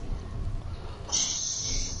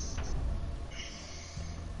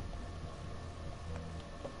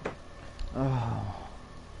 Oh.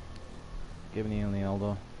 Get me on the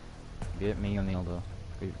elder. Get me on the elder.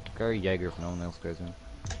 Go Jaeger if no one else goes in.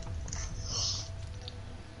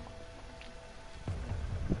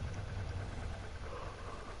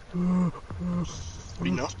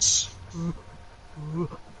 Pretty nuts.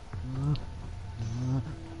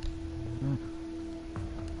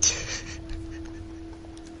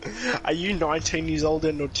 Are you 19 years old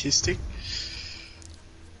and autistic?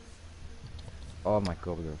 Oh my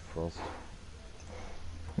god, we got frost.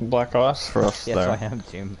 Black ice for us Yes, there. I am,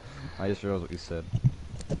 Tim. I just realized what you said.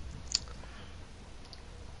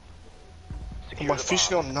 Oh, my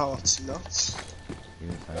fish on nuts. Nuts. You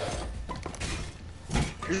didn't say.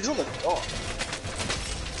 He's on the dot.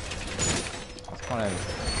 That's kind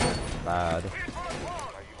of bad.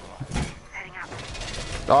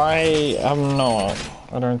 I am not.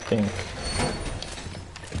 I don't think.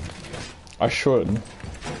 I should.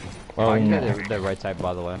 I can no. get the red tape,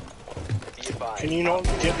 by the way. Be advised. Can you not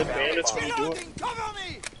get the bandits when you do it? Reloading! Cover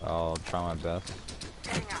me! I'll try my best.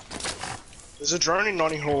 There's a drone in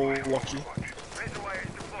Notting Hall, Lucky.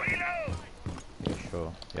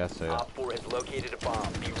 Sure. Yeah, so yeah. Op 4 has located a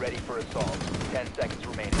bomb. Be ready for assault. 10 seconds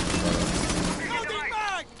remaining. Reloading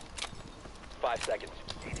mag! 5 seconds.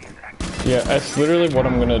 Yeah, that's literally what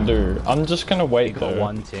I'm gonna do. I'm just gonna You wait got though.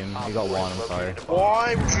 one, Tim. You got one, I'm sorry.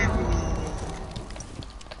 Why would you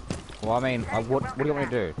Well, I mean, what do you want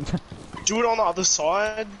me to do? do it on the other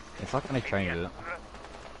side? It's not gonna change it.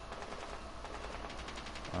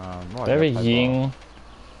 What They have a I got Ying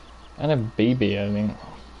and a BB, I think.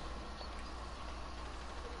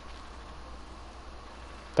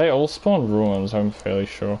 They all spawn ruins, I'm fairly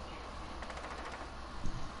sure.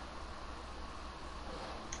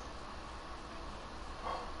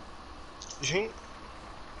 You think?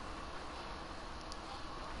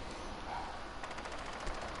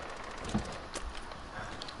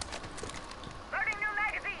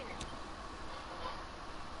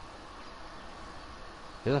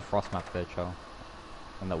 There's a frost map there, Charles.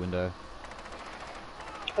 On that window.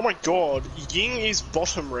 Oh my god, Ying is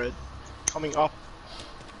bottom red. Coming up.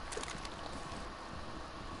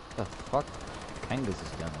 What the fuck? Kangas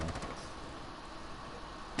is down there.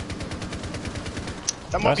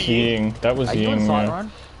 That might That's be Ying. Ying. That was Are you Ying. doing side Yeah.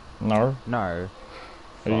 run? No. No.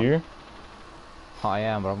 Are you? I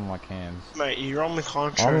am, but I'm on my cams. Mate, you're on with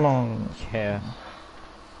I'm Honcho. on. Yeah.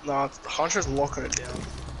 Nah, Honcho's locking it down.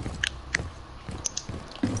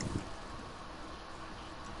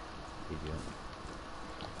 Idiot.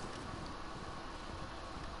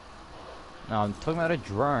 No, I'm talking about a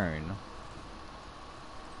drone.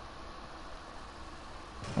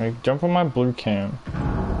 Hey, jump on my blue cam.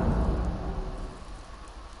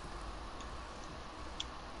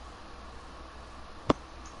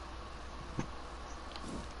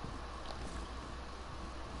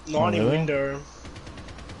 Ninety really? window.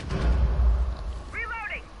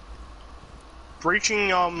 Reloading! Breaching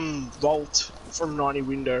vault from 90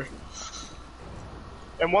 window.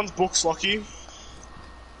 And one's books, Lucky.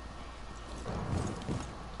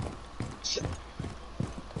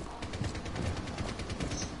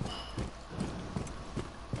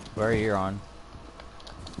 Where are you on?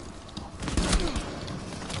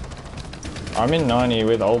 I'm in 90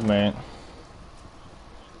 with old man.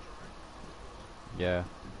 Yeah.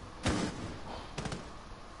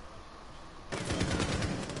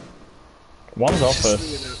 One's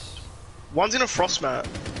office. One's in a frost mat.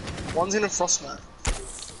 One's in a frost mat.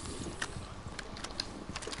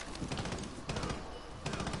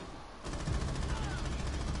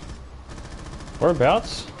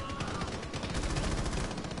 Whereabouts?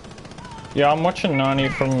 Yeah, I'm watching 90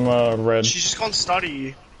 from red. She's just gone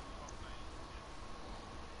study.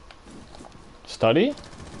 Study?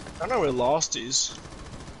 I don't know where last is.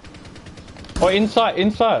 Oh, inside,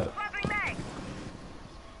 inside.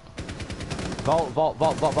 Vault.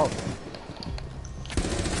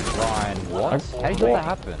 Ryan, what? How did you let that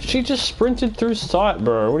happen? She just sprinted through sight,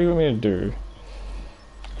 bro. What do you want me to do?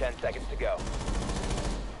 10 seconds to go.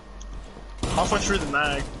 Halfway through the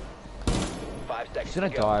mag. 5 seconds She's gonna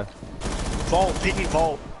to go. die. Vault, peeking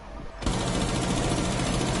vault.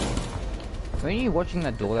 Are you watching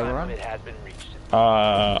that door they were Time on? limit has been reached.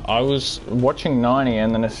 I was watching 90,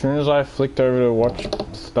 and then as soon as I flicked over to watch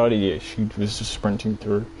study, she was just sprinting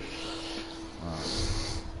through.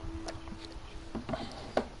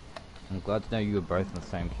 I'm glad to know you were both in the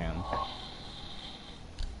same camp.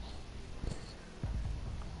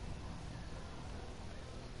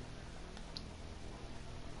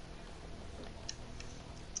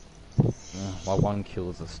 My one kill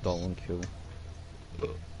is a stolen kill.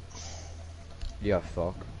 Yeah,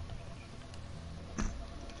 fuck.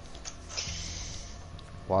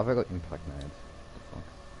 Why have I got impact nades? Fuck.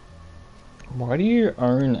 Why do you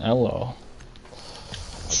own Ella?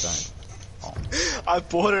 I don't. Oh, I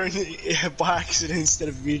bought her by accident instead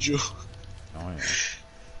of Vigil. oh yeah.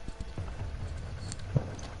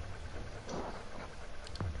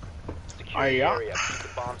 Secure the Yeah. area. Keep the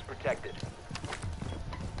bombs protected.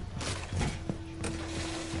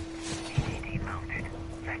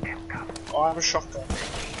 Oh, I have a shotgun.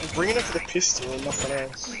 I'm bringing it for the pistol and nothing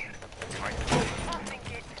else.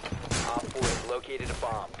 Op 4 has located a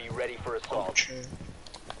bomb. Be ready for Oh, assault. chair.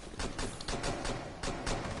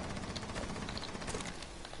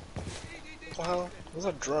 What the hell? Where's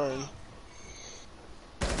that drone?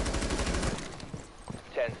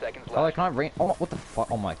 10 seconds Oh, I left. can't rain. Oh, what the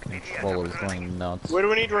fuck? Oh, my controller is going nuts. Where do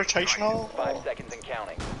we need rotational? 5 seconds and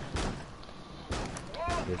counting.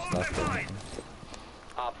 This stuff doesn't-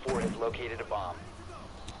 Op 4 has located a bomb.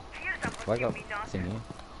 Have I got thingy?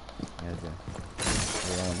 Yeah, yeah.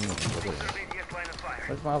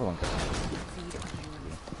 Where's my other one going?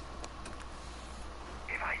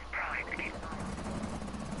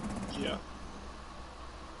 Yeah.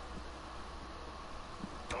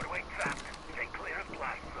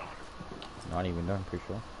 Not even know, I'm pretty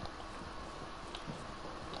sure.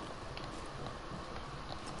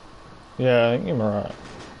 Yeah, I think you're right.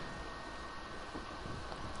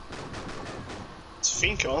 It's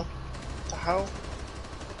Finker. What the hell?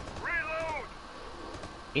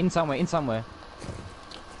 In somewhere, in somewhere.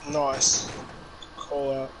 Nice.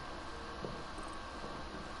 Call out.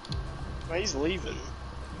 No, he's leaving.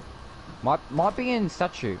 Might be in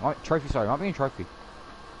statue. Trophy, sorry, might be in trophy.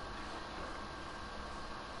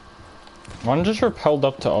 One just repelled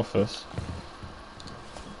up to office.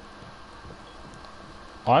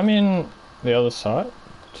 I'm in the other side.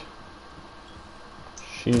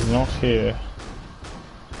 She's not here.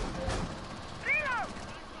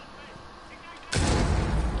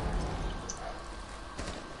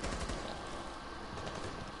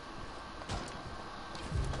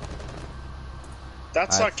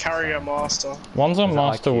 That's I like carrier master. One's on Is that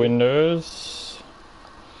Master IQ? Windows.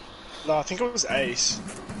 No, I think it was Ace.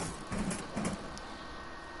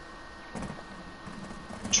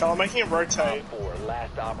 Shall I'm making it rotate. Op 4,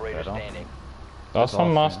 last operator Right on. standing. That's on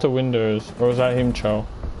awesome. Master Windows. Or was that him, Chow?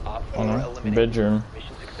 Op 4 Oh no, eliminated. bedroom.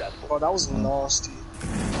 Mission successful. Oh, that was nasty.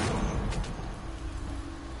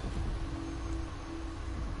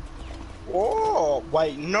 Oh,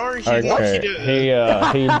 wait, no, he did not hit Okay, it.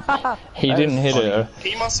 he That didn't is hit funny. it.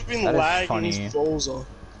 He must have been That is lagging funny. his balls off.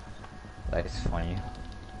 That is funny.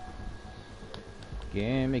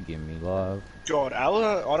 Gimme love. God,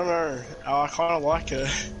 Ella, I don't know. I kind of like her.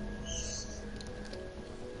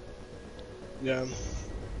 Yeah.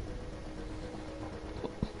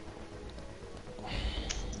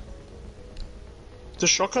 The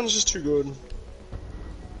shotgun's just too good.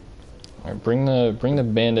 Alright, bring the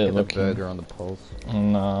bandit Get the looking. burger on the pulse.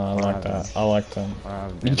 Nah, I like have that. him. I like them. I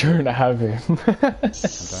have You bandit. don't have him. I don't have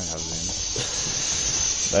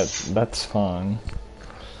That's fine. them.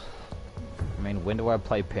 I mean, when do I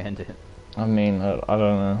play bandit? I mean, I don't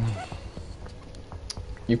know.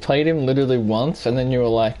 You played him literally once, and then you were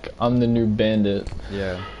like, "I'm the new bandit."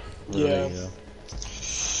 Yeah. Yeah.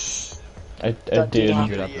 I That did did.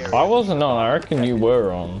 happen. I wasn't on. I reckon you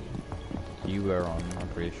were on. You were on, I'm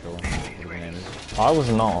pretty sure. What the name is. I was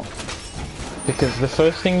not. Because the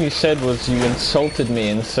first thing you said was you insulted me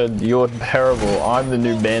and said, "You're terrible. I'm the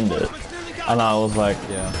new bandit." And I was like,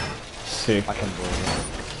 Yeah, sick. I can believe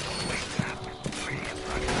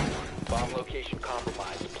it. Bomb location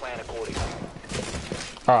compromised. Plan accordingly.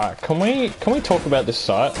 Alright, can we talk about this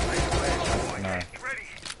site? No.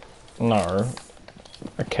 No.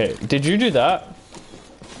 Okay, did you do that?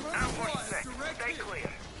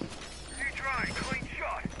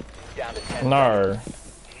 Down to 10 No.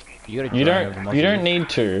 You gotta You drone over don't. You don't need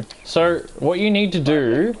to. So what you need to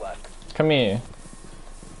do? seconds left. Come here.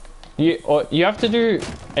 You have to do.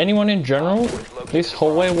 Anyone in general? This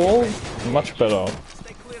hallway wall, much better. All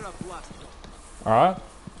right.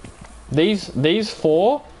 These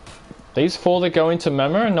four that go into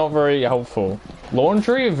memo are not very helpful.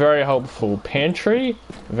 Laundry, very helpful. Pantry,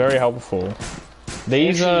 very helpful.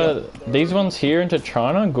 These ones here into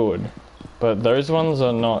China good, but those ones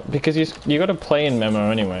are not because you got to play in memo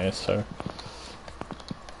anyway. So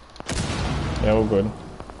yeah, all good.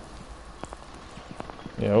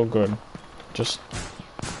 Yeah, all good. Just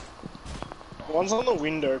One's on the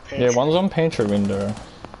window, pantry. yeah, one's on pantry window.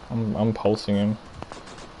 I'm pulsing him.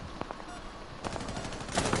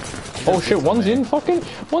 Oh shit, one's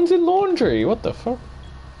in laundry. What the fuck?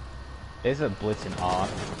 There's a blitz in art.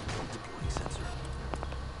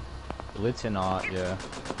 Blitz in art, yeah.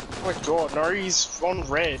 Oh my god, no, he's on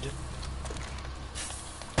red.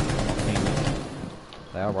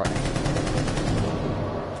 They are right.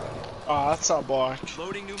 Ah, that's our bike.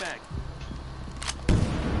 Loading new mag.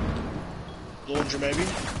 Laundry, maybe?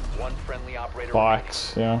 One friendly operator.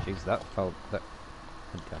 Bikes, yeah. Jeez, that felt that.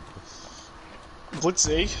 Okay.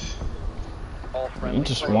 Blitzy. All He friendly.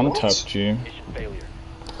 just one-tapped you. Mission failure.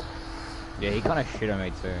 Yeah, he kind of shit on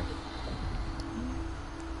me too.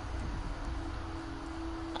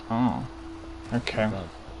 Oh. Okay. So,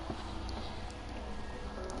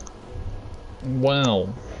 We're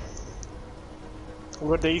Well.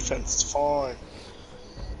 defense, it's fine.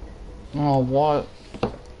 Oh, what?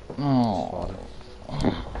 Oh.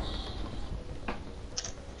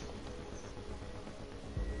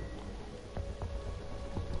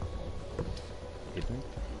 did we?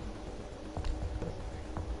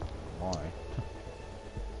 Why?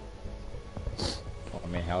 I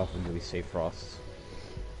mean, how often do we see frosts?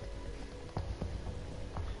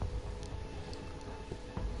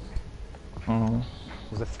 Oh.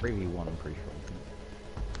 It was a 3v1, I'm pretty sure.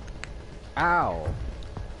 Ow!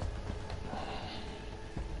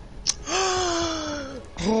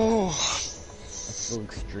 Oh, I feel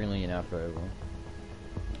extremely inappropriate.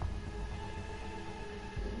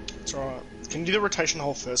 it's alright. Can you do the rotation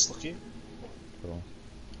hole first, Lucky? Cool.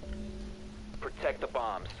 Protect the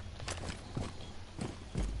bombs.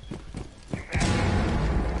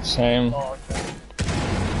 Same. Oh, okay.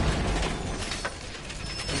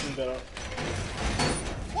 Even better.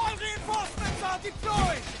 One reinforcements are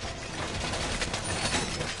deployed.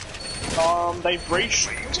 They breached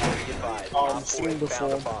Be advised. Op 4 thing has before.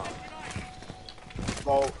 found a bomb.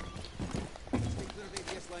 Vault.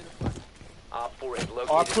 Op 4 has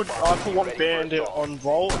located I put bomb. Be one ready for bandit assault. on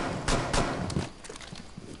Vault.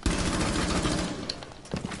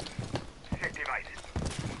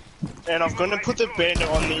 And I'm gonna put the bandit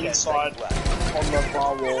on the 10 inside seconds left. on the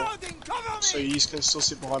bar wall. Reloading, cover me. So you can still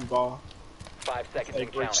sit behind bar. 5 seconds They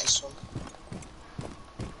and breach counting. this one.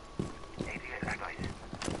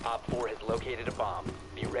 Op 4 has located a bomb.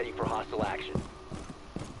 Be ready for hostile action.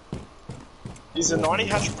 Is the 90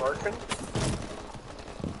 hatch broken?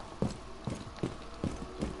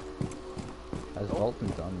 Has Bolton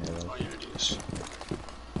done there? Oh yeah, it is.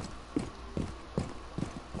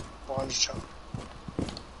 Behind each other.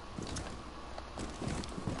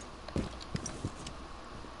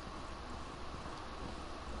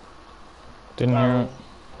 Didn't hear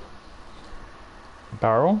it.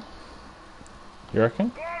 Barrel? You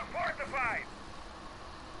reckon?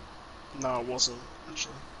 No, it wasn't,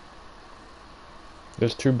 actually.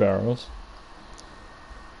 There's two barrels.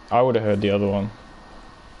 I would have heard the other one.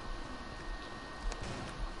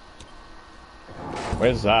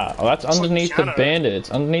 Where's that? Oh, that's It's like underneath the piano.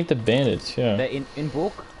 bandits. Underneath the bandits, yeah. They're in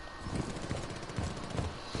book?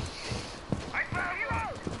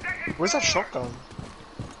 Where's that shotgun?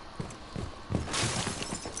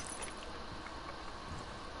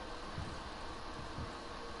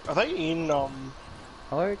 Are they in,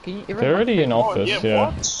 Hello, can you They're already in oh, office, yeah, yeah.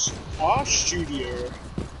 what? Our studio.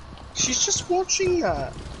 She's just watching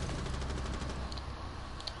that.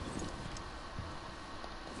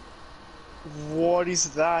 What is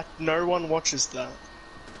that? No one watches that.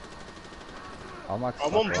 I'm I'm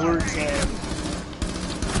on blue cam.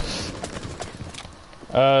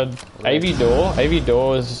 AV door. AV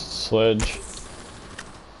door is sledge.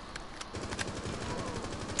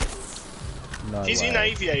 No He's way. in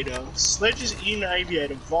aviator. Sledge is in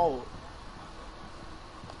aviator. Vault.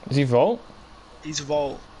 Is he vault? He's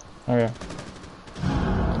vault. Okay.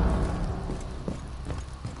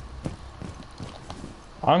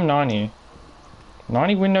 I'm 90.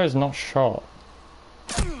 90 window is not shot.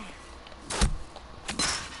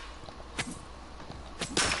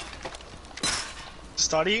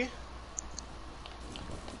 Study.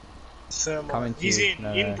 Thermal. Coming to He's you. in.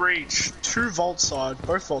 No, in no. breach. 2 vault side.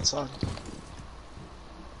 Both vault side.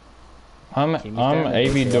 I'm Can you stand in the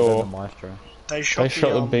AV BP, I'll go door. to Maestro. They shot, They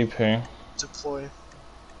shot the the BP. deploy.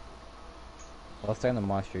 I'll stay in the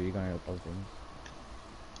Maestro, you're going to go positive.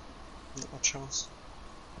 Not a chance.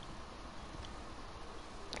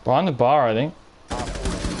 Behind the bar, I think. Op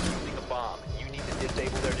 4 is using a bomb. You need to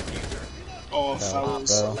disable their diffuser. Oh,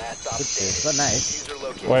 fellas. Well, Last stop good standing. shit. Is that nice? Diffuser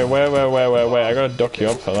located. Wait, I gotta dock you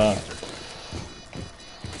up for that.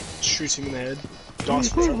 Shoot him in the head. Dice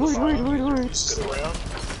from the fire. Uses the round. Mission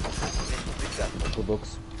successful. Good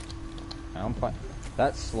looks. I'm fine.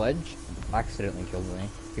 That sledge accidentally killed me.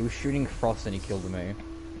 He was shooting Frost and he killed me.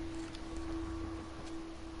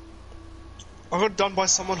 I got done by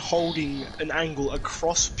someone holding an angle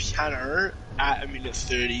across piano at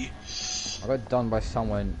 1:30. I got done by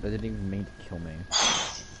someone that didn't even mean to kill me.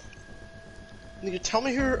 Nigga, tell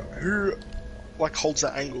me who like holds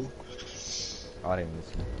that angle. I didn't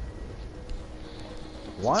listen.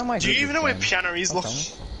 Why am I? Do you even know where piano? piano is, Don't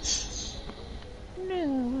Lockie?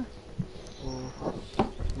 No.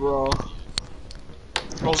 Bro.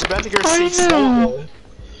 I was about to go C4,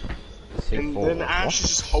 and C4. then Ash is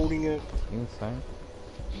just holding it. Insane.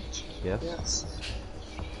 Yes. Yes.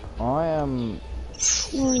 I am.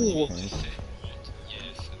 Ooh.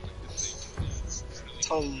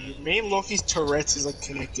 Tell me, me and Lockie's Tourette's is like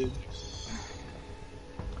connected.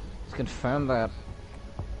 Let's confirm that.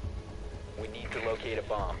 We need to locate a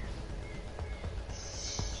bomb.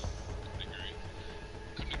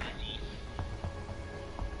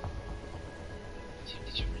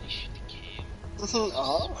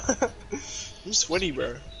 Oh. I'm sweaty,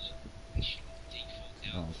 bro.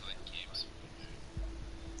 Oh.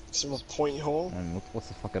 Some point hole. And what's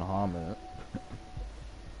the fucking harm in it?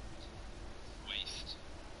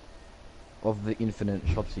 Of the infinite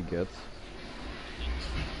shots he gets.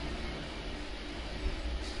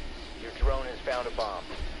 Your drone has found a bomb.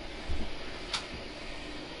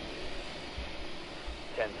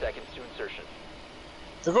 10 seconds to insertion.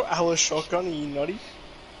 They got Alice shotgun. Are you nutty?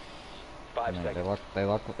 5 You know, seconds. they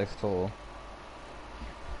like what they saw.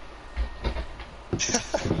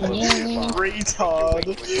 Retard.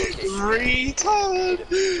 Retard.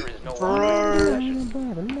 Diffuser is no Bro. longer in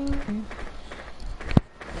possession.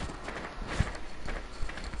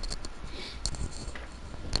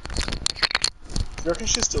 You reckon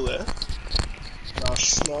she's still there? No,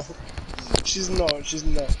 she's not. She's not. She's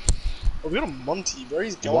not. Oh, we got a Monty, bro.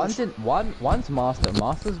 He's going. One's master.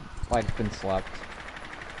 Master's like been slapped.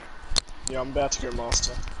 Yeah, I'm about to go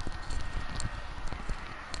master.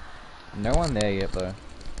 No one there yet though.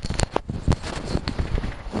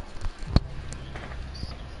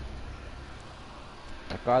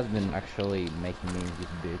 That guy's been actually making me this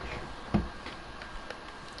bitch.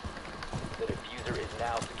 The diffuser is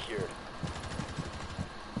now secured.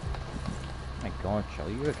 Oh my god,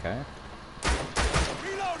 Charlie, you okay?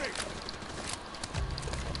 Reloading!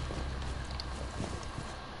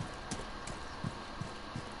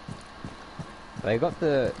 They got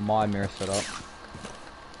the my mirror set up.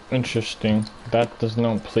 Interesting. That does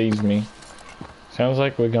not please me. Sounds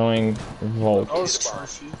like we're going vault. Oh, it's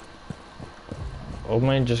trophy. Old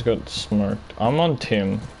man just got smoked. I'm on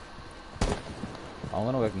Tim. I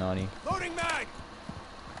wanna work 90. Loading mag!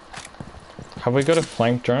 Have we got a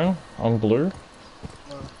flank drone on blue?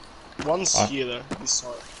 One's here though. This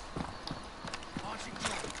side. Launching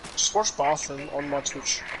drone. Just watch bathroom on my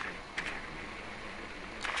Twitch.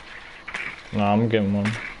 Nah, I'm getting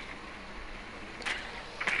one.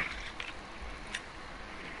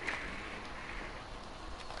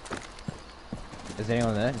 Is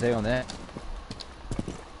anyone there? Is anyone there?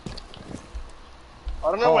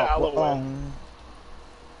 I don't know where Aloe went.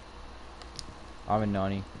 I'm in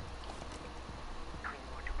 90.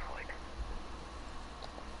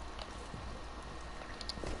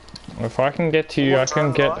 If I can get to you, I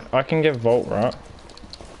can get vault, right?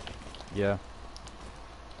 Yeah.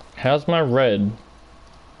 How's my red?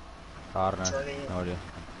 I don't know. Turning. No idea.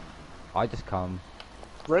 I just come.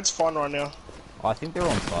 Red's fine right now. I think they're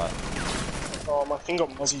on site. Oh, my thing got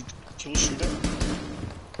muzzied. Can you shoot it?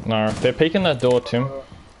 No, they're peeking that door, Tim.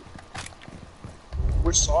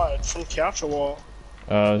 Which side? From couch or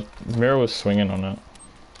what? Mirror was swinging on it.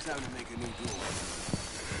 Time to make a new duel.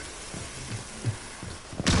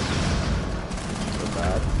 So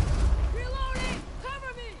bad. Reloading!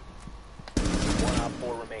 Cover me! 1 op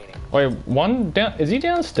 4 remaining. Wait, one down. Is he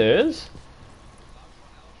downstairs?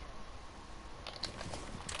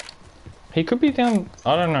 He could be down.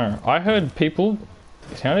 I don't know. I heard people.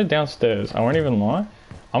 It sounded downstairs. I won't even lie.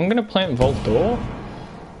 I'm gonna plant vault door.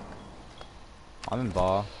 I'm in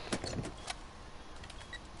bar.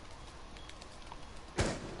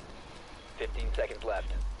 15 seconds left.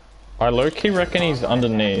 I low-key reckon he's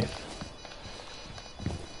underneath.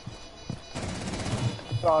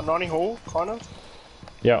 90 hall, kind of.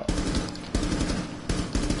 Yeah.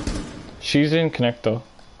 She's in connector.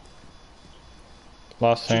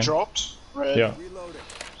 Last She time. dropped. Red. Yeah. Reloading.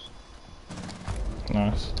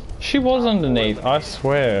 Nice. She was underneath, I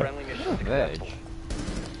swear. Friendly mission Veg. successful.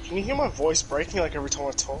 Can you hear my voice breaking like every time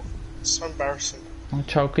I talk? It's so embarrassing. Oh,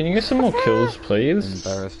 Chow, can you get some more kills, please?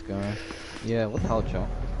 Embarrassed guy. Yeah, what the hell, Joe?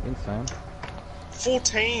 Insane.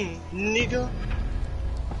 14, nigga.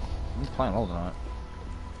 I'm playing well tonight.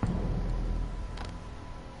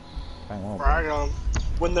 Playing well. Bro. Frag,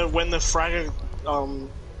 when the fragger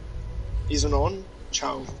isn't on,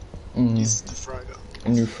 Chow is the fragger.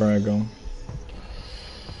 New fraggle.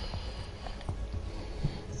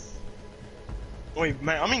 Wait,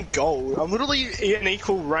 mate, I'm in gold. I'm literally an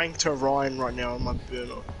equal rank to Ryan right now on my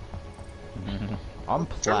burner. I'm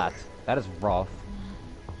plat. That is rough.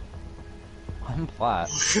 I'm plat.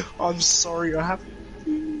 I'm sorry, I have.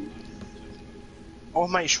 Oh,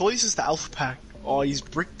 mate, surely this is the alpha pack. Oh, he's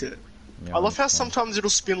bricked it. Yeah, I love how I'm fine. sometimes it'll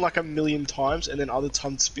spin like a million times, and then other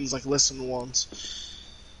times it spins like less than once.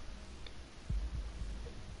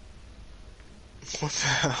 What the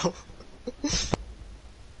hell?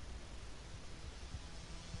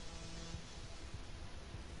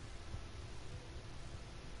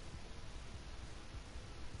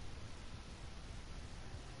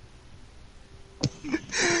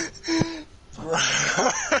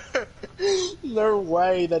 No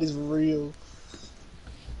way, that is real.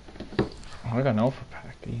 Oh, I got an alpha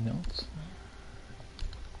pack, are you nuts?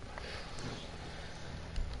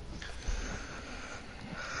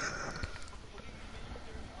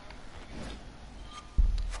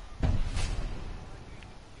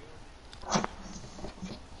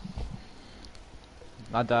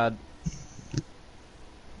 My dad.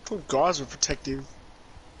 Poor guys were protective.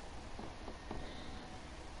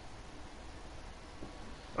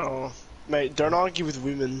 Oh, mate, don't argue with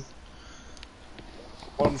women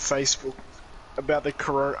on Facebook about the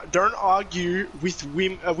corona. Don't argue with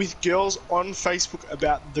with girls on Facebook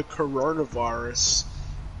about the coronavirus.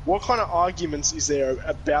 What kind of arguments is there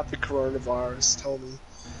about the coronavirus? Tell me.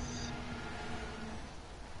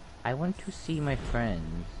 I want to see my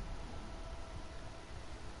friends.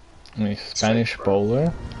 A Spanish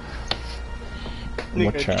bowler.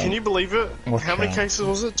 Watch out. Can you believe it? Watch How many out. cases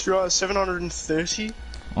was it? 730?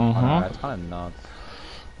 That's kind of nuts.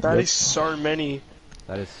 That Yep. is so many.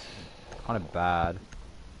 That is kind of bad.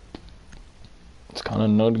 It's kind of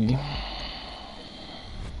nutty.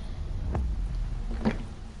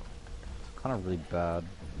 Kind of really bad.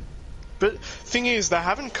 But thing is, they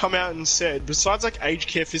haven't come out and said, besides like aged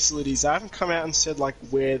care facilities, they haven't come out and said like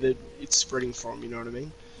where it's spreading from. You know what I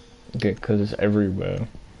mean? Yeah, because it's everywhere.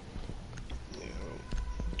 Yeah,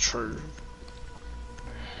 true.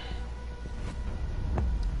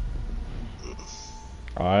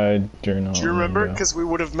 I do not. Do you remember it? Because we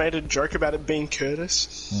would have made a joke about it being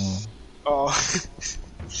Curtis. Oh.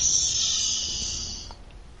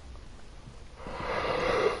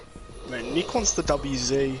 Man, Nick wants the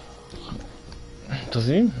WZ. Does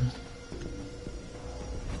he?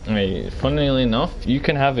 Hey, funnily enough, you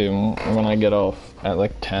can have him when I get off at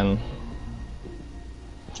like 10.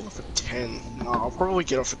 Get off at 10. No, I'll probably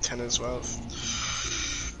get off at 10 as well.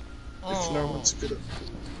 If no one's good at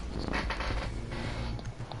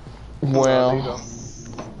Well,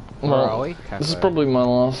 Where are well we? this is Cafe. probably my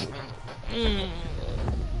last.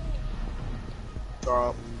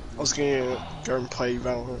 Alright, I was gonna go and play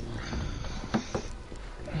Valorant.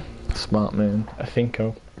 Smart man, I think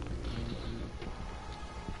so.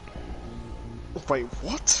 Wait,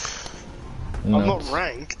 what? I'm not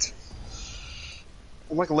ranked.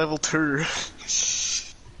 I'm like level 2.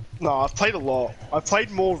 No, I've played a lot. I've played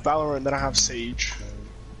more Valorant than I have Siege.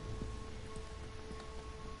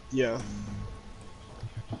 Yeah.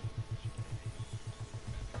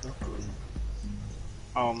 Not good.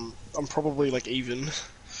 I'm probably like even.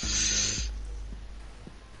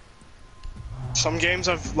 Some games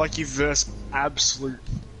I've like you verse absolute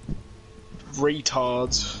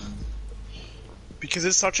retards. Because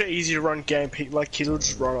it's such an easy to run game, like kids will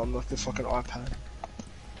just run on like the fucking iPad.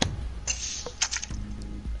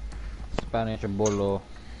 Spanish and Bolo.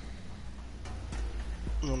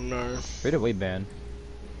 Oh no. Who did we ban?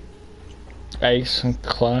 Ace and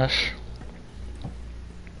Clash.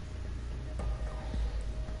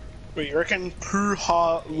 Wait, you reckon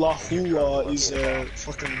Puha La Hula is a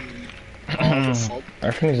fucking fob? I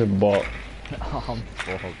reckon he's a bot. I'm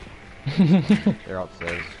fucked. They're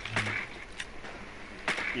upstairs.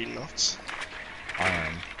 You nuts. I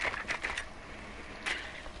am.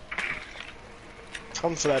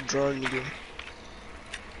 Come for that drone again.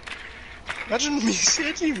 Imagine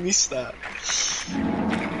you miss that.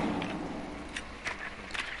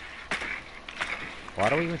 Why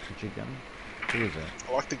do we even switch again? Who is it?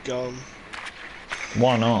 I like the gun.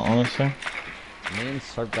 Why not, honestly? Me and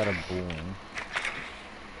Soap got a bowling.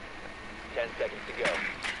 10 seconds to go.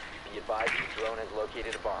 Be advised your drone has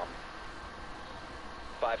located a bomb.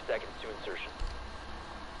 5 seconds to insertion.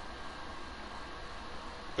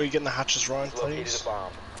 Are you getting the hatches, Ryan, Located please? a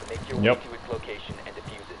bomb. Make your Yep. way to its location and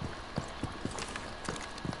defuse it.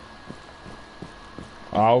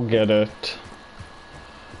 I'll get it.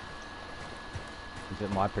 Is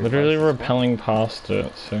it my Literally pre-place? rappelling past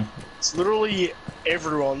it, so... It's literally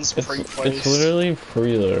everyone's pre-placed. It's literally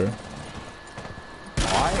free though.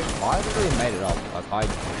 I literally made it up. Like I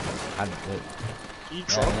had it. You No,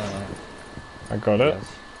 drunk? no, no. I got it. Yes.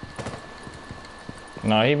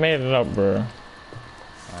 No, he made it up, bro.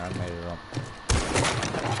 I made it up.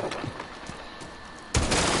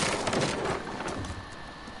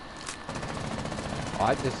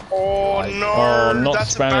 I just. Oh like, no! Oh, not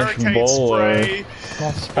that's Spanish a barricade bowler. spray.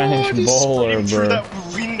 Not Spanish oh, he's bowler, spraying through bro.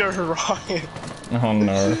 that window, Ryan. Oh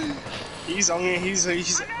no. He's hungry. He's.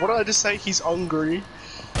 What did I just say? He's hungry.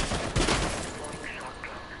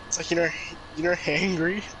 It's like you know,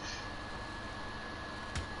 hangry.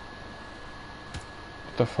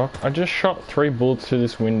 What the fuck? I just shot 3 bullets through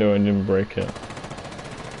this window and didn't break it.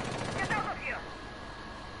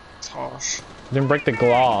 It's harsh. Didn't break the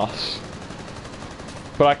glass.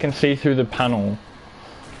 But I can see through the panel.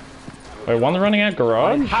 Wait, one's running out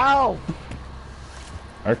garage? How?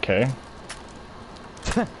 Okay.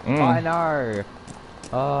 I know.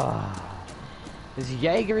 This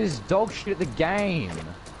Jaeger is dog shit at the game.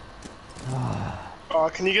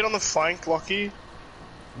 Can you get on the flank, Lockie?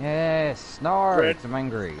 Yes. No. Red- I'm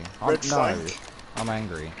angry. red No. flank. I'm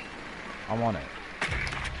angry. I'm on it.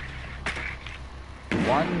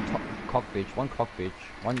 One cock bitch. One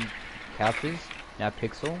couches. Now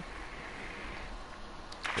pixel.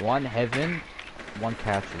 One heaven. One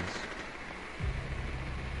couches.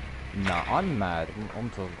 Nah, I'm mad. I'm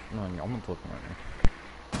talking. No, I'm not talking right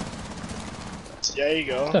now. Yeah, you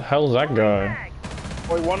go. What the hell's that guy?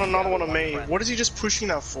 Wait, another one of me. What is he just pushing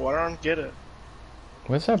that for? I don't get it.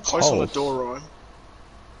 Where's that Close pulse? on the door, Ryan.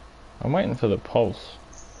 I'm waiting for the pulse.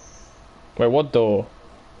 Wait, what door?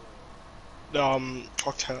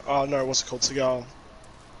 Cocktail. Oh no, what's it called? Cigar.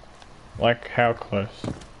 Like, how close?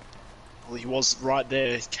 Well, he was right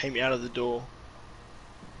there. He came out of the door.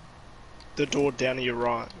 The door down to your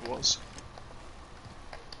right it was.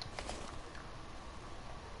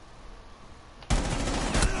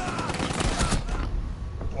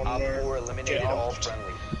 Oh Op 4 no. eliminated Get all out.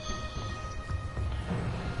 friendlies.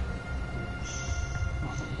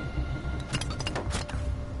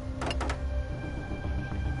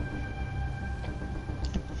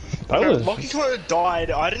 That No, was... Lockie kind of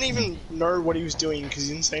died. I didn't even know what he was doing because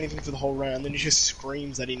he didn't say anything for the whole round. Then he just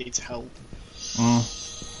screams that he needs help.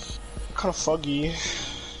 Kind of foggy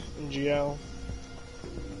in GL.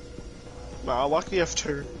 Nah, I like the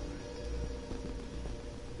F2.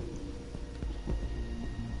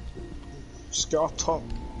 Just go up top.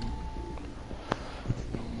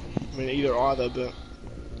 I mean, either, but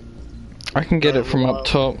I can get it from up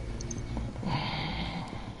top.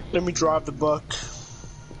 let me drive the buck.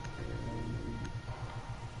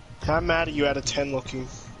 How mad are you out of 10 looking?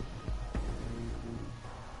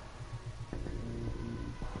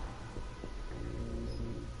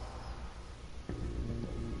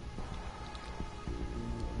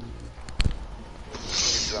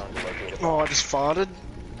 Drone located. Oh, I just farted.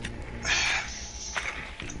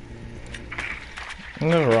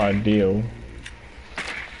 Never ideal.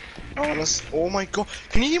 Honest. Oh my god.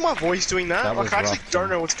 Can you hear my voice doing that? That Like, was I actually rough, don't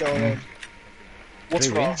know what's going on. What's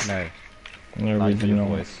Did we win? rough? No. No, Not we even do your not.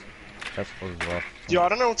 voice. That's what was rough. Yeah, I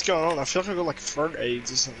don't know what's going on. I feel like I got like throat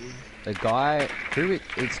AIDS or something. The guy who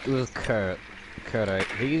it was Kurt. Kurt,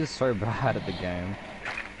 he is so bad at the game.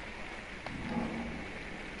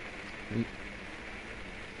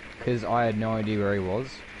 Because I had no idea where he was.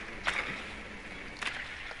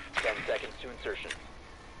 10 seconds to insertion.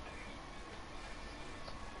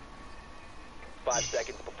 5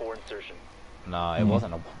 seconds before insertion. Nah, it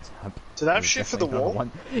wasn't a one-tap. Did I have It was shit for the definitely not a wall?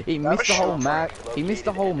 one- He missed the whole mag. He missed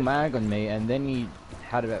the whole mag on me, and then he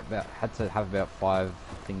had had to have about 5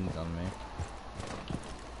 things on me.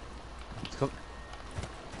 Cause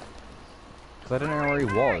I don't know where he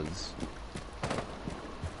was.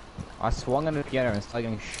 I swung on the piano and started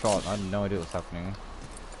getting shot. I had no idea what was happening.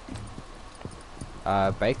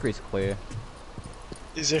 Bakery's clear.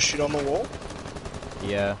 Is there shit on the wall?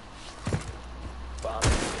 Yeah. Bomb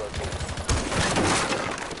is located.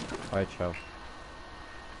 Wait, Chov.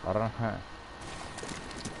 I don't know.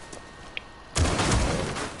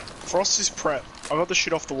 Frost is prep. I got the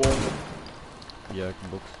shit off the wall. Yeah, open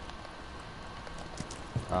books.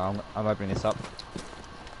 I'm opening this up.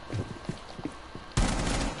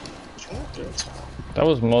 Oh, good. That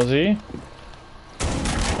was Mozzie.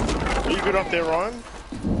 You good up there, Ryan?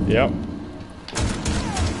 Yep.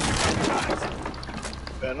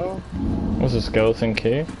 Better. What's a skeleton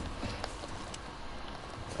key?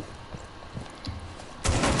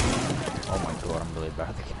 Oh my god, I'm really bad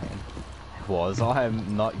at the game. I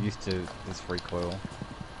am not used to this recoil.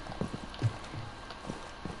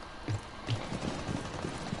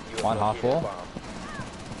 One half floor.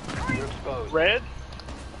 You're exposed. Red?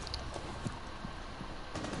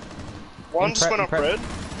 One just went up red.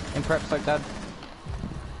 In prep, so dad.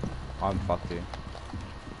 I'm fucked here.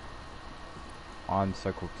 I'm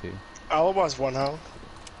so cooked here. Alibi's one hole.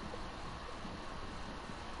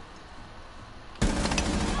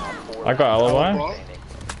 I got alibi.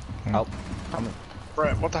 Help. Coming.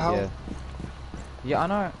 Brett, what the hell? Yeah. Yeah, I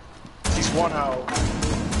know. He's one hole.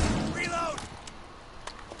 Reload!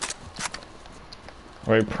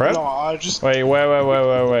 Wait, prep? No, I just... Wait.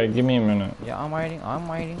 Give me a minute. Yeah, I'm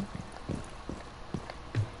waiting.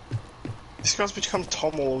 This guy's become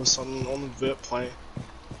Tom all of a sudden on the vert play.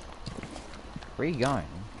 Where are you going?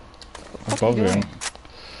 Above you.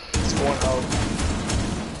 He's one hole.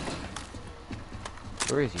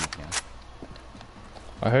 Where is he? Yeah.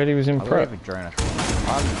 I heard he was in I prep. have a drone.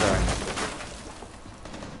 I'm a drone.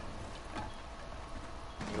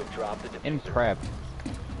 You have dropped the diffuser. In prep.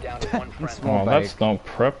 Down to one In friendly. small Oh, bag. that's not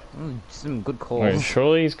prep. Some good calls. Wait,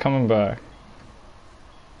 surely he's coming back.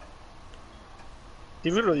 He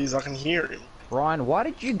literally is, I can hear him. Ryan, why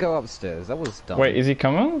did you go upstairs? That was dumb. Wait, is he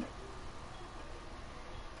coming?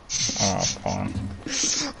 Oh, fine.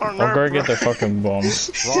 Oh no, I'll go get the fucking bomb. Ryan, This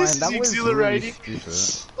that is was really exhilarating.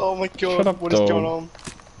 stupid. Oh my god, Shut up, what is dog. going on?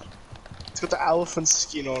 He's got the elephant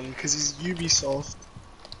skin on because he's Ubisoft.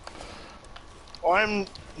 I'm.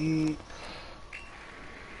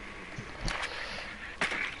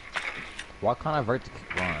 Why can't I vote to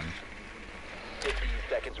kick Ryan? 15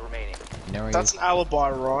 seconds remaining. You know where he That's is? an alibi,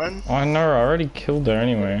 Ryan. I know, I already killed her The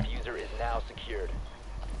anyway. diffuser is now secured.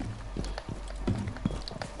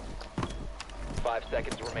 5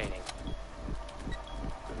 seconds remaining.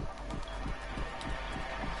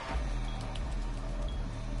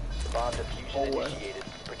 Bomb diffusion Oh, initiated.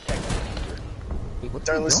 Protect the diffuser. Hey, what's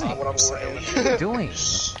Don't he listen doing? to what I'm saying. What are you doing?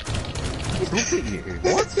 Look at you.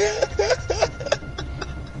 What?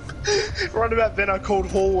 Right about then I called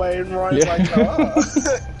hallway and Ryan's Yeah. like,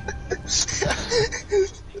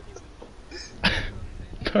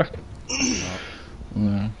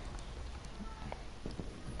 No.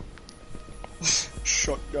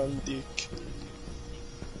 shotgun dick.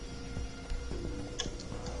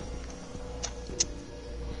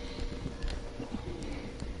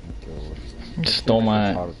 Stole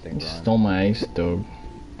my ace, dog.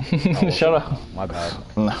 Shut up. My bad.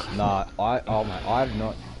 No. Nah, I've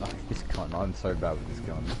not. This gun, I'm so bad with this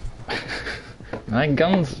gun. My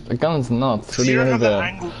gun's nuts. What are You you don't gonna have that do?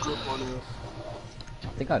 angle grip on it. I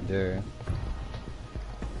think I do.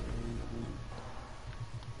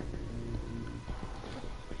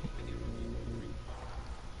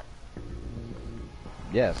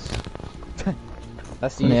 Yes.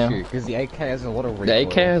 That's the Yeah. issue, because the AK has a lot of recoil. The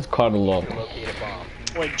AK has quite a lot. Locate a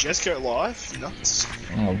bomb. Wait, just go live? Nuts.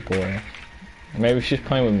 Oh boy. Maybe she's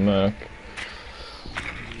playing with Merc.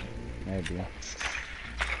 Maybe.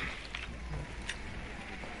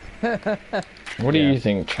 What do Yeah. you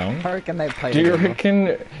think, chum? I reckon they play Do you together. reckon?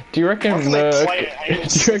 Do you reckon Why don't they Merc? play it Do anal you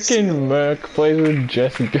sex reckon together? Merc plays with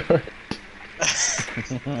Jessica?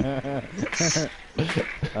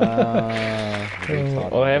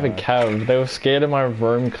 Well, I have a cav. They were scared of my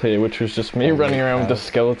roam clear, which was just me running around with the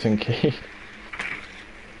skeleton key.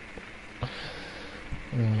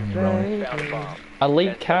 Drone found a bomb.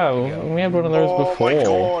 Elite cav. We had one of those Oh before. my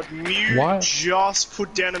god, Mew Why- just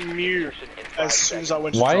put down a Mew as soon as I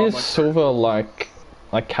went to Why drive is my Silver like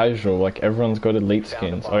casual? Like everyone's got elite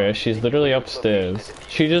skins. Oh yeah, she's literally upstairs.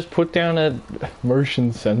 She just put down a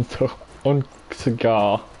motion sensor on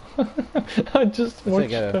Cigar. I just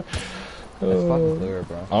watched like her. It's fucking clear,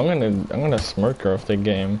 bro. I'm gonna smoke her off the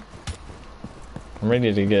game. I'm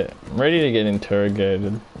ready to get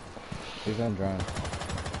interrogated. He's on drone.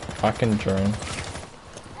 I can drone.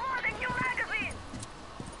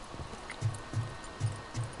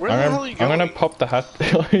 Where the hell are you I'm going? gonna pop the hat.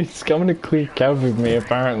 He's coming to clear cav with me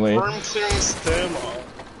apparently. Room clearance thermal.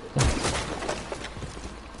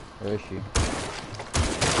 Where is she?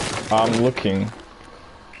 I'm looking.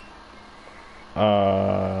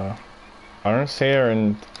 I don't see her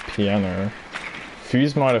in piano.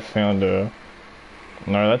 Fuse might have found her.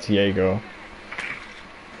 No, that's Jaeger.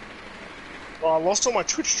 Well, I lost all my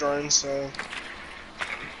Twitch drones, so...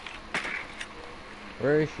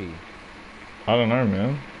 Where is she? I don't know,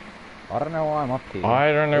 man. I don't know why I'm up here.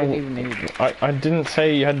 I don't Didn't know. even need... I didn't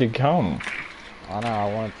say you had to come. I know,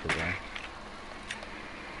 I wanted to, though.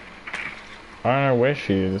 I don't know where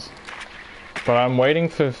she is. But I'm waiting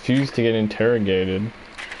for Fuse to get interrogated.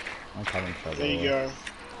 I'm coming to There you go.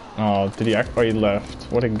 Oh, did he act? Oh, he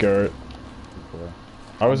left. What a goat.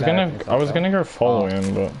 I was back, gonna go follow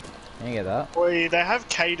him, but Can you get that? Boy, they have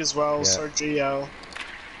Kate as well, Yeah. so GL.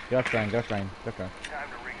 Go off train, go off train, go off train.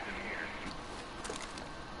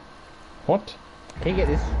 what? Can you get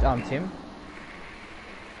this, Tim?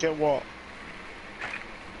 Get what?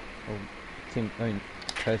 Or Tim, I mean,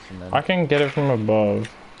 person then. I can get it from above.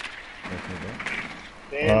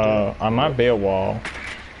 Damn, I might be a while.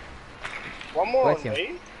 one more Where's on him?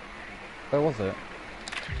 me? Where was it?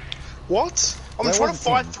 What? I'm Where trying to was it,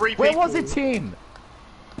 fight Tim? 3 people. Where was it, Tim?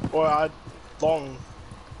 Boy, long.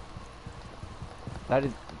 That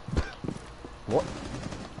is... What?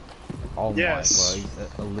 Oh Yes. my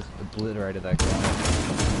god, he obliterated that guy.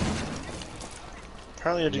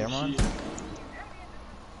 Apparently I didn't Yeah, man. hear.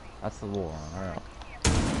 That's the law, alright.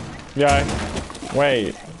 Yeah.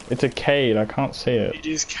 Wait, it's a Cade. I can't see it. It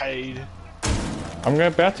is Cade. I'm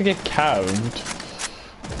about to get calved.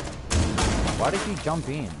 Why did you jump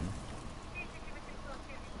in?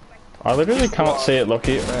 I literally can't see it,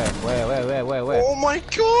 Lucky. Where? Oh my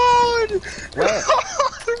god! Where?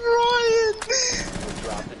 Ryan!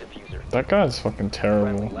 Drop the diffuser. That guy's fucking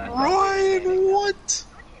terrible. Ryan, what?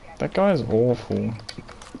 That guy's awful.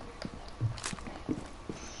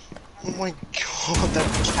 Oh my god,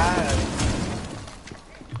 that cat.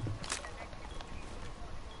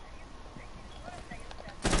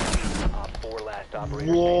 Op 4 last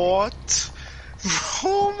operator. What?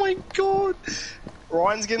 Oh my god!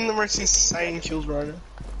 Ryan's getting the most insane kills right now.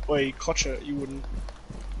 Wait, clutch it, you wouldn't.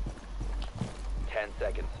 10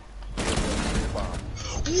 seconds.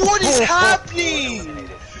 What is happening?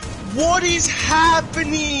 What is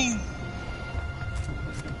happening?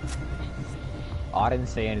 I didn't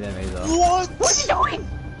see any of them either. What? What are you doing?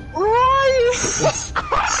 Ryan!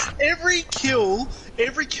 every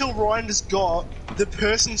kill Ryan has got, the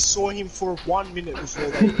person saw him for 1 minute before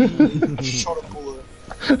they shot a bullet.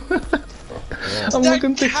 I'm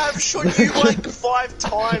looking That to. cab shot you like 5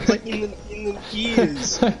 times, like in the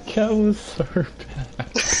ears. That cat was so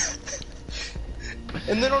bad.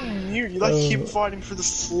 And then on mute, you like hip fighting through the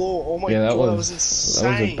floor. Oh my Yeah, that god, that was insane.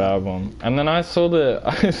 that was a bad one. And then I saw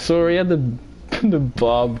he had the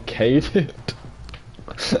barb cated.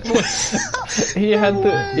 He had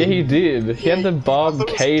yeah, he did. He had the barb thought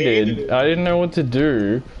it was cated. cated. I didn't know what to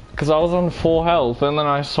do because I was on full health, and then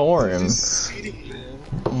I saw him. Just sitting there.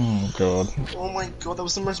 Oh god, Oh my god, that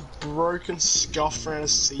was the most broken, scuffed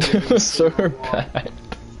fantasy I've it ever was so seen in my life. bad.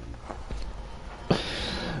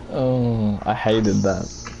 Oh, I hated that.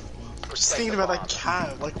 Just thinking about that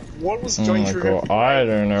cab, like what was Oh going my through her god, I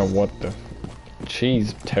don't know what the.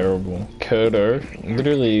 She's terrible. Kurdo,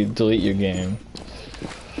 literally delete your game.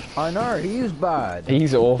 I know, he is bad.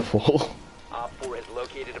 He's awful. Op 4 has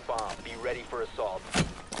located a bomb. Be ready for assault.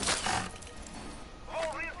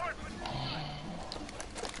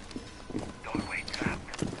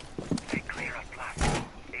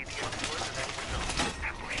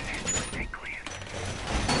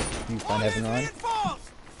 You find Evan Ryan?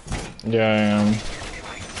 Yeah, I am.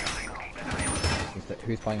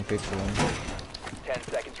 Who's playing 51? 10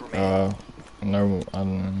 seconds remaining. No, I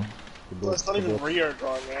don't know. Well, it's not even Rio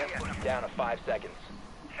drawing that. Down to 5 seconds.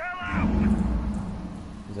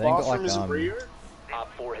 They ain't got Bathroom like, is Rio?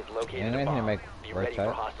 Op 4 has located Anything a to bomb. make Be ready for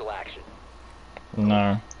rotate? hostile action.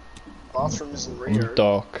 No, Bathroom isn't I'm Rio.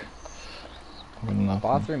 dark. Got nothing.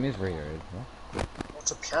 Bathroom is Rio, isn't it?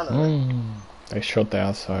 What's a piano? They shot the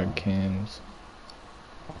outside cams.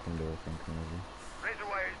 Fucking do a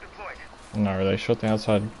thing, No, they shot the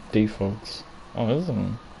outside defaults. Oh, this is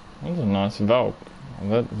a nice Valk. Oh,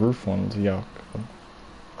 that roof one's yuck.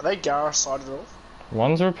 Are they Gareth sided off?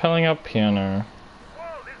 One's repelling up piano.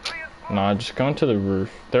 Nah, just go into the roof.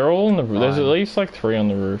 They're all on the roof. There's at least like 3 on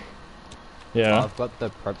the roof. Yeah. I've got the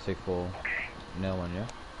prep C4. No one, yeah?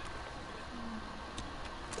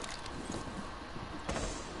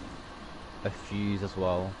 A fuse as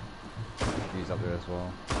well. Fuse up there as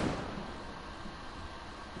well.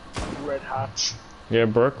 Red hatch. Yeah,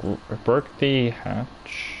 broke the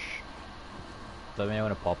hatch. So we may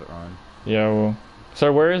want to pop it, Ryan. Yeah, well.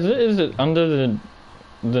 So where is it? Is it under the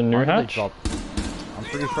new Under the hatch? drop. I'm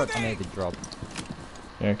pretty sure it's under the drop.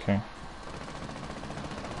 Yeah, okay.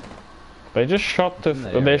 They just shot the. in the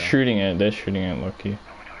They're area. shooting it. They're shooting it, Lucky.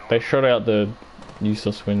 They shot out the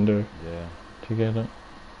useless window Yeah. to get it.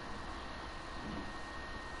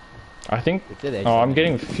 I think. It's at the edge Oh, of I'm the-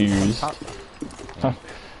 getting fused. Huh.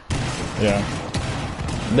 Yeah.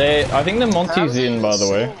 I think the Monty's in, by the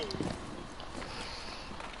way.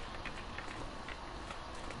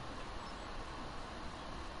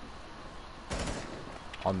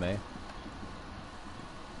 On me.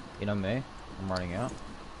 In on me. I'm running out.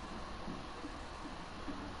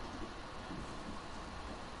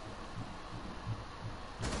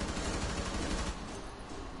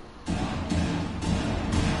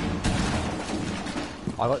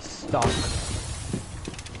 I got stuck.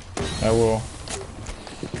 I will.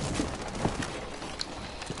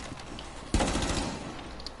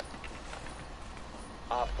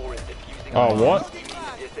 Op 4 is defusing. Oh, what?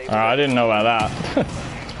 Disable I didn't know about that.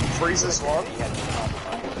 Freezes one.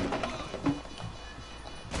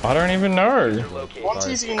 I don't even know. location.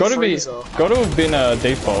 Monty's in Gotta freezer. have been a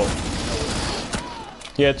default.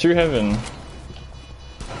 Yeah, to heaven.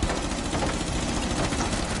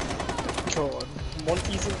 God,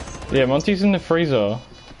 Monty's in. Yeah, Monty's in the freezer.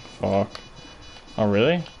 Fuck. Oh,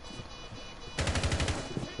 really?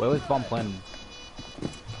 Where was bomb planted?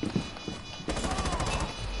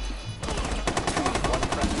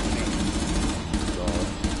 God.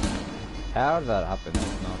 How did that happen?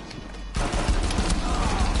 That's nuts.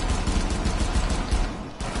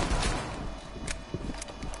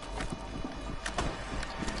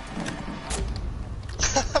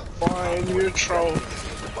 Fine, you're a troll.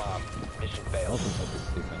 Defuse the bomb. Mission failed. Nothing like this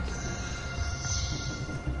defense.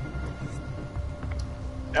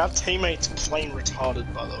 Our teammate's plain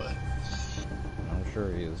retarded, by the way. I'm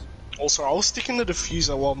sure he is. Also, I was sticking the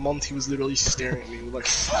diffuser while Monty was literally staring at me with like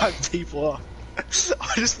 5 people up.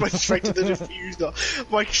 I just went straight to the diffuser.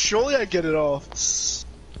 I'm like, surely I get it off.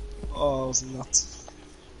 Oh, it was nuts.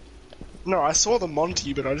 No, I saw the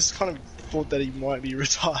Monty, but I just kind of thought that he might be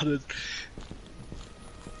retarded.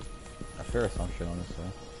 A fair assumption, honestly.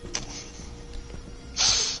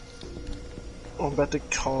 I'm about to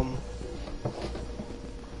come.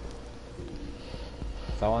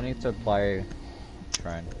 So I need to play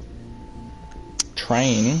train.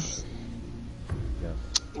 Train? Yes.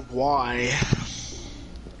 Why?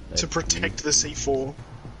 To protect the C4.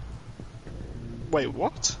 Wait,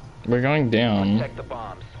 what? We're going down. Protect the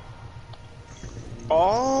bombs.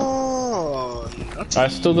 Oh, nuts.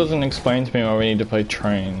 That still doesn't explain to me why we need to play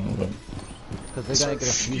train, but... Because they're gonna get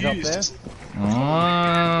a fuse up there.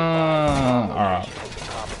 Alright.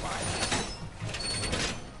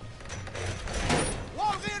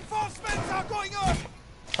 More reinforcements are going up!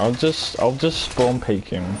 I'll just spawn peek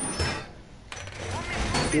him.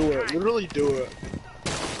 Do it, literally do it.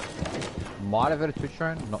 Might have had a Twitch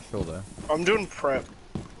train, not sure though. I'm doing prep.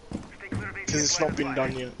 Because it's not been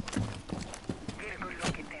done yet.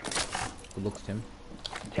 Good looks, Tim.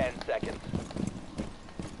 10 seconds.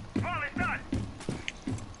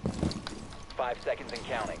 5 seconds and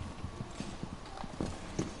counting.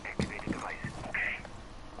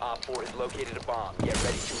 Op 4 has located a bomb. Get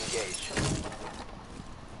ready to engage.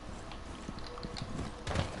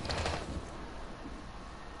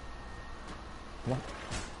 What?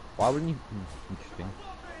 Why wouldn't you? Interesting.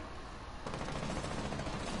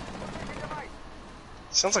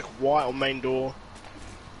 Sounds like white on main door.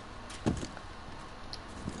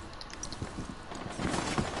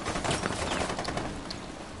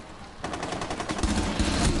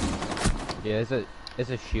 Yeah, there's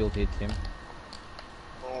a shield here, Tim.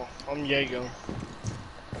 Oh, I'm Jaeger.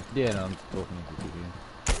 Yeah, no, I'm talking to you.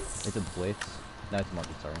 It's a blitz. No, it's a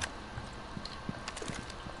Monty, sorry.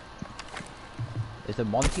 It's a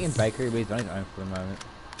Monty and Bakery, but he's on his own for the moment.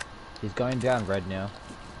 He's going down red now.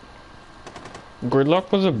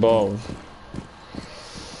 Gridlock was above.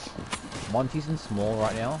 Monty's in small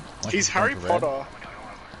right now. He's Monty's Harry going to red. Potter.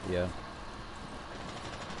 Yeah.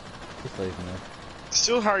 Just leave him there.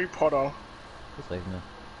 Still Harry Potter. Just leave him there.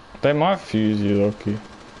 They might fuse you, Lucky.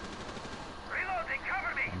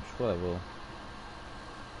 I'm sure they will.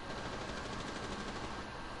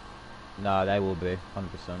 Nah, they will be,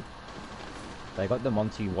 100%. They got the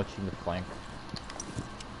Monty watching the flank.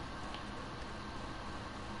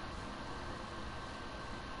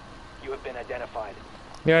 You have been identified.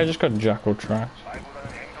 Yeah, I just got Jackal tracked.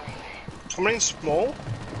 Coming in small.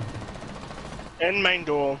 And main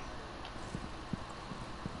door.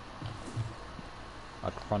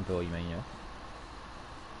 Like front door, you mean, yeah?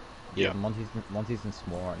 Yeah. Monty's in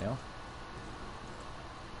small right now.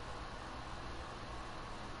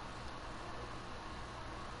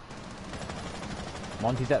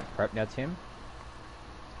 Monty's at prep now, Tim.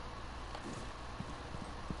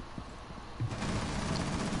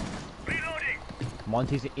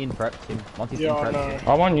 Monty's in prep, Tim. Monty's Yeah, in I prep, know. Tim.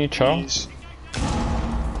 I'm on you, Charles. Jeez.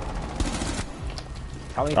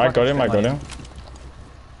 How many I got fucking him, I got spent him.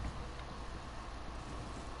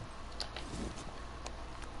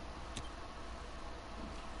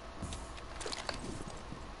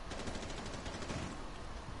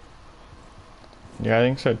 Yeah, I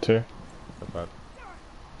think so too. So bad.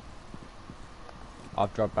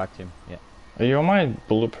 I've dropped back to him. Yeah. Are you on my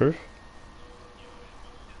bulletproof?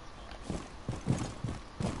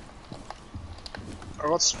 I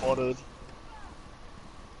got spotted.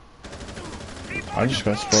 I just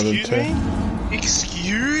got spotted Excuse too. me?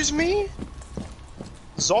 Excuse me?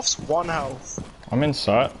 Zoff's 1 health. I'm in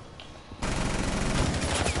sight.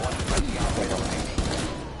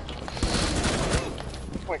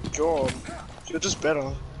 Oh my god. You're just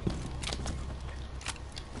better.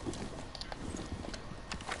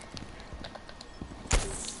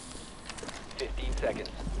 Seconds.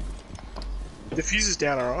 Diffuse is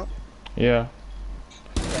down, alright? Yeah.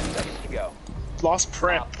 10 seconds to go. Last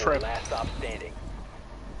prep, Op 4 prep. last stop standing.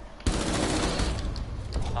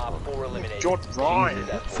 Op 4 eliminated. God, Ryan.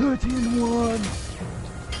 Jesus, that's 13-1.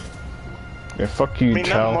 Yeah, fuck I you, mean,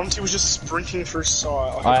 that Cal. Monty was just sprinting through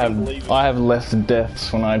sight. I couldn't believe it. have less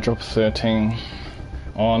deaths when I drop 13.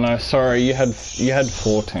 Oh no, sorry, you had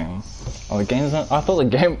 14. Oh, the game's not. I thought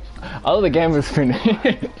the game was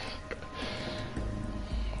finished.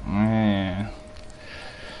 Man.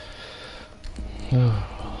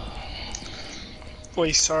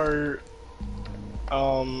 Wait, so...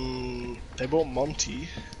 They bought Monty.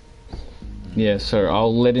 Yeah, so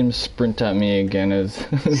I'll let him sprint at me again as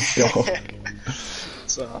dog.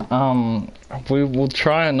 So, We will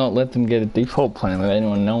try and not let them get a default plan with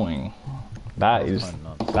anyone knowing. That is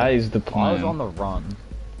the plan. I was on the run.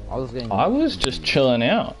 I was just chilling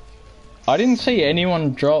out. I didn't see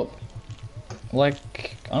anyone drop.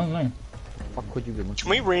 Like, I don't know. Fuck could you be looking? can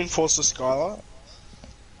we reinforce the skylight?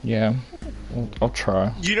 Yeah, I'll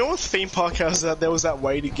try. You know what theme park has that? There was that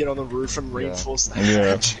way to get on the roof and reinforce that.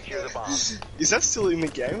 Yeah. secure the bomb. Is that still in the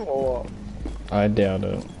game, or...? I doubt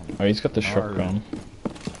it. Oh, he's got the shotgun.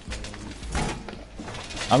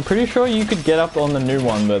 I'm pretty sure you could get up on the new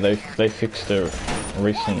one, but they fixed it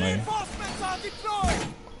recently. Reinforcements are deployed!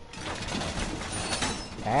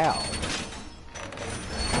 Ow.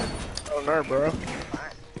 Oh no, bro.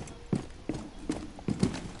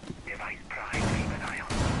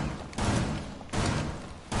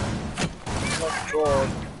 Oh god.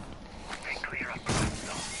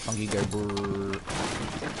 Funky go brrrr.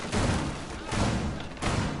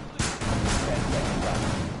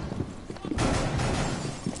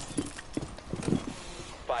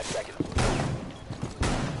 Five seconds.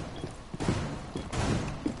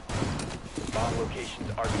 Bomb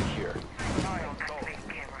locations are secure.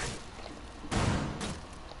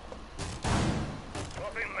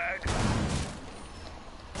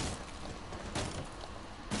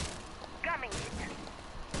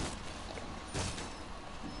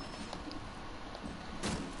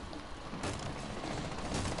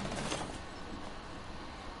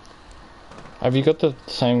 Have you got the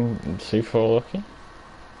same C4 lucky?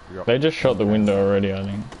 Yep. They just shot the window already, I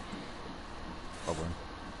think. Probably.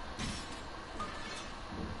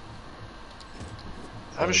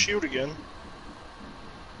 I have a shield again.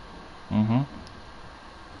 Mm-hmm.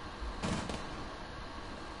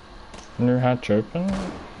 New hatch open?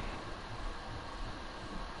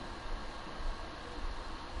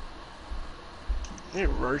 Need to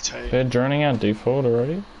rotate. They're droning out default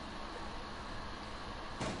already?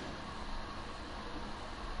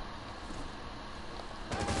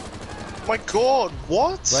 My god,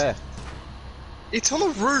 what? Where? It's on the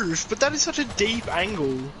roof, but that is such a deep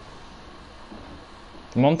angle.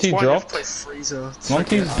 Monty That's why I have to dropped. play Freezer. It's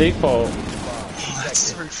Monty's freaking- default. Oh, that's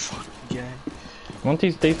so fucking gay.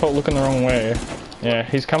 Monty's default looking the wrong way. Yeah,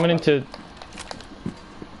 he's coming into...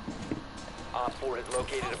 Op 4 has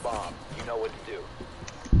located a bomb. You know what to do.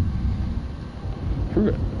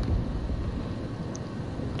 Who?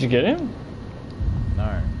 Did you get him?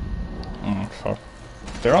 No. Oh, fuck.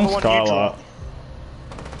 They're on The one you Skylar. dropped.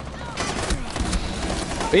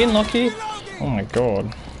 Being lucky? Oh my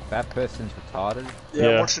god. That person's retarded. Yeah, I'm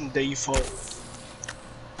Yeah. watching default.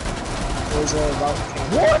 There's a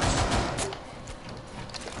What?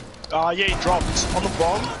 yeah, he dropped on the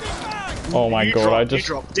bomb. Oh my You god, dropped, I you just...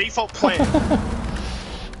 dropped. Default plan.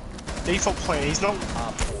 Default plan. He's not.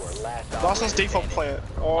 Op 4 last Last one's default plan.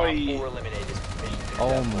 Op Oi. 4 eliminated. Mission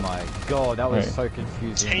Oh successful. my god, that was Wait. so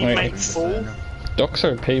confusing. Teammate Wait. full. Doc's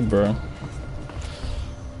OP, bro.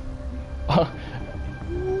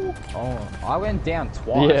 Oh, I went down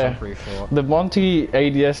twice, Yeah. I'm pretty sure. The Monty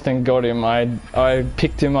ADS'd and got him. I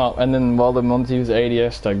picked him up, and then while the Monty was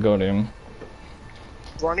ADS'd, I got him.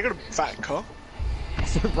 Ryan, you got a fat cock.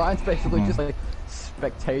 So Ryan's basically just like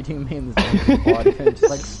spectating me in the zombie body and just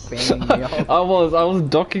like spamming me up. I was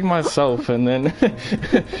docking myself, and then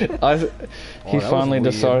he that was finally weird.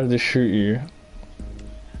 decided to shoot you.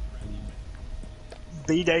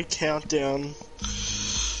 B-Day countdown.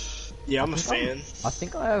 Yeah, I'm a fan. I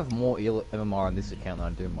think I have more MMR on this account than I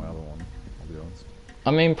do my other one. I'll be honest.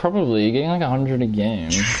 I mean, probably you're getting like 100 a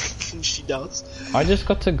game. She does. I just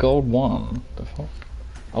got to gold 1. The fuck?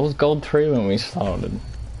 I was gold 3 when we started.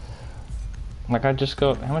 Like I just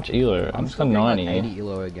got how much elo? I I'm just still got getting 90. like 80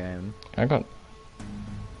 elo a game. I got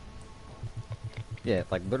Yeah,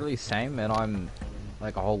 like literally same, and I'm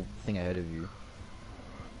like a whole thing ahead of you.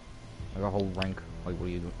 Like a whole rank. Like what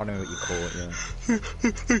do you? I don't know what you call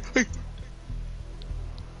it. Yeah.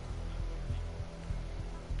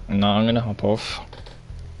 no. I'm gonna hop off.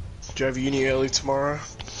 Do you have uni early tomorrow?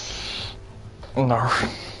 No.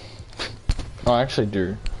 I actually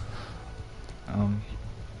do.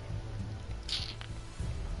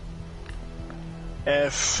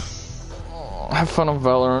 F. Have fun on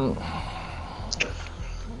Valorant.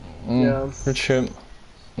 Yeah. Good shit.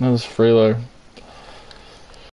 That was freelo.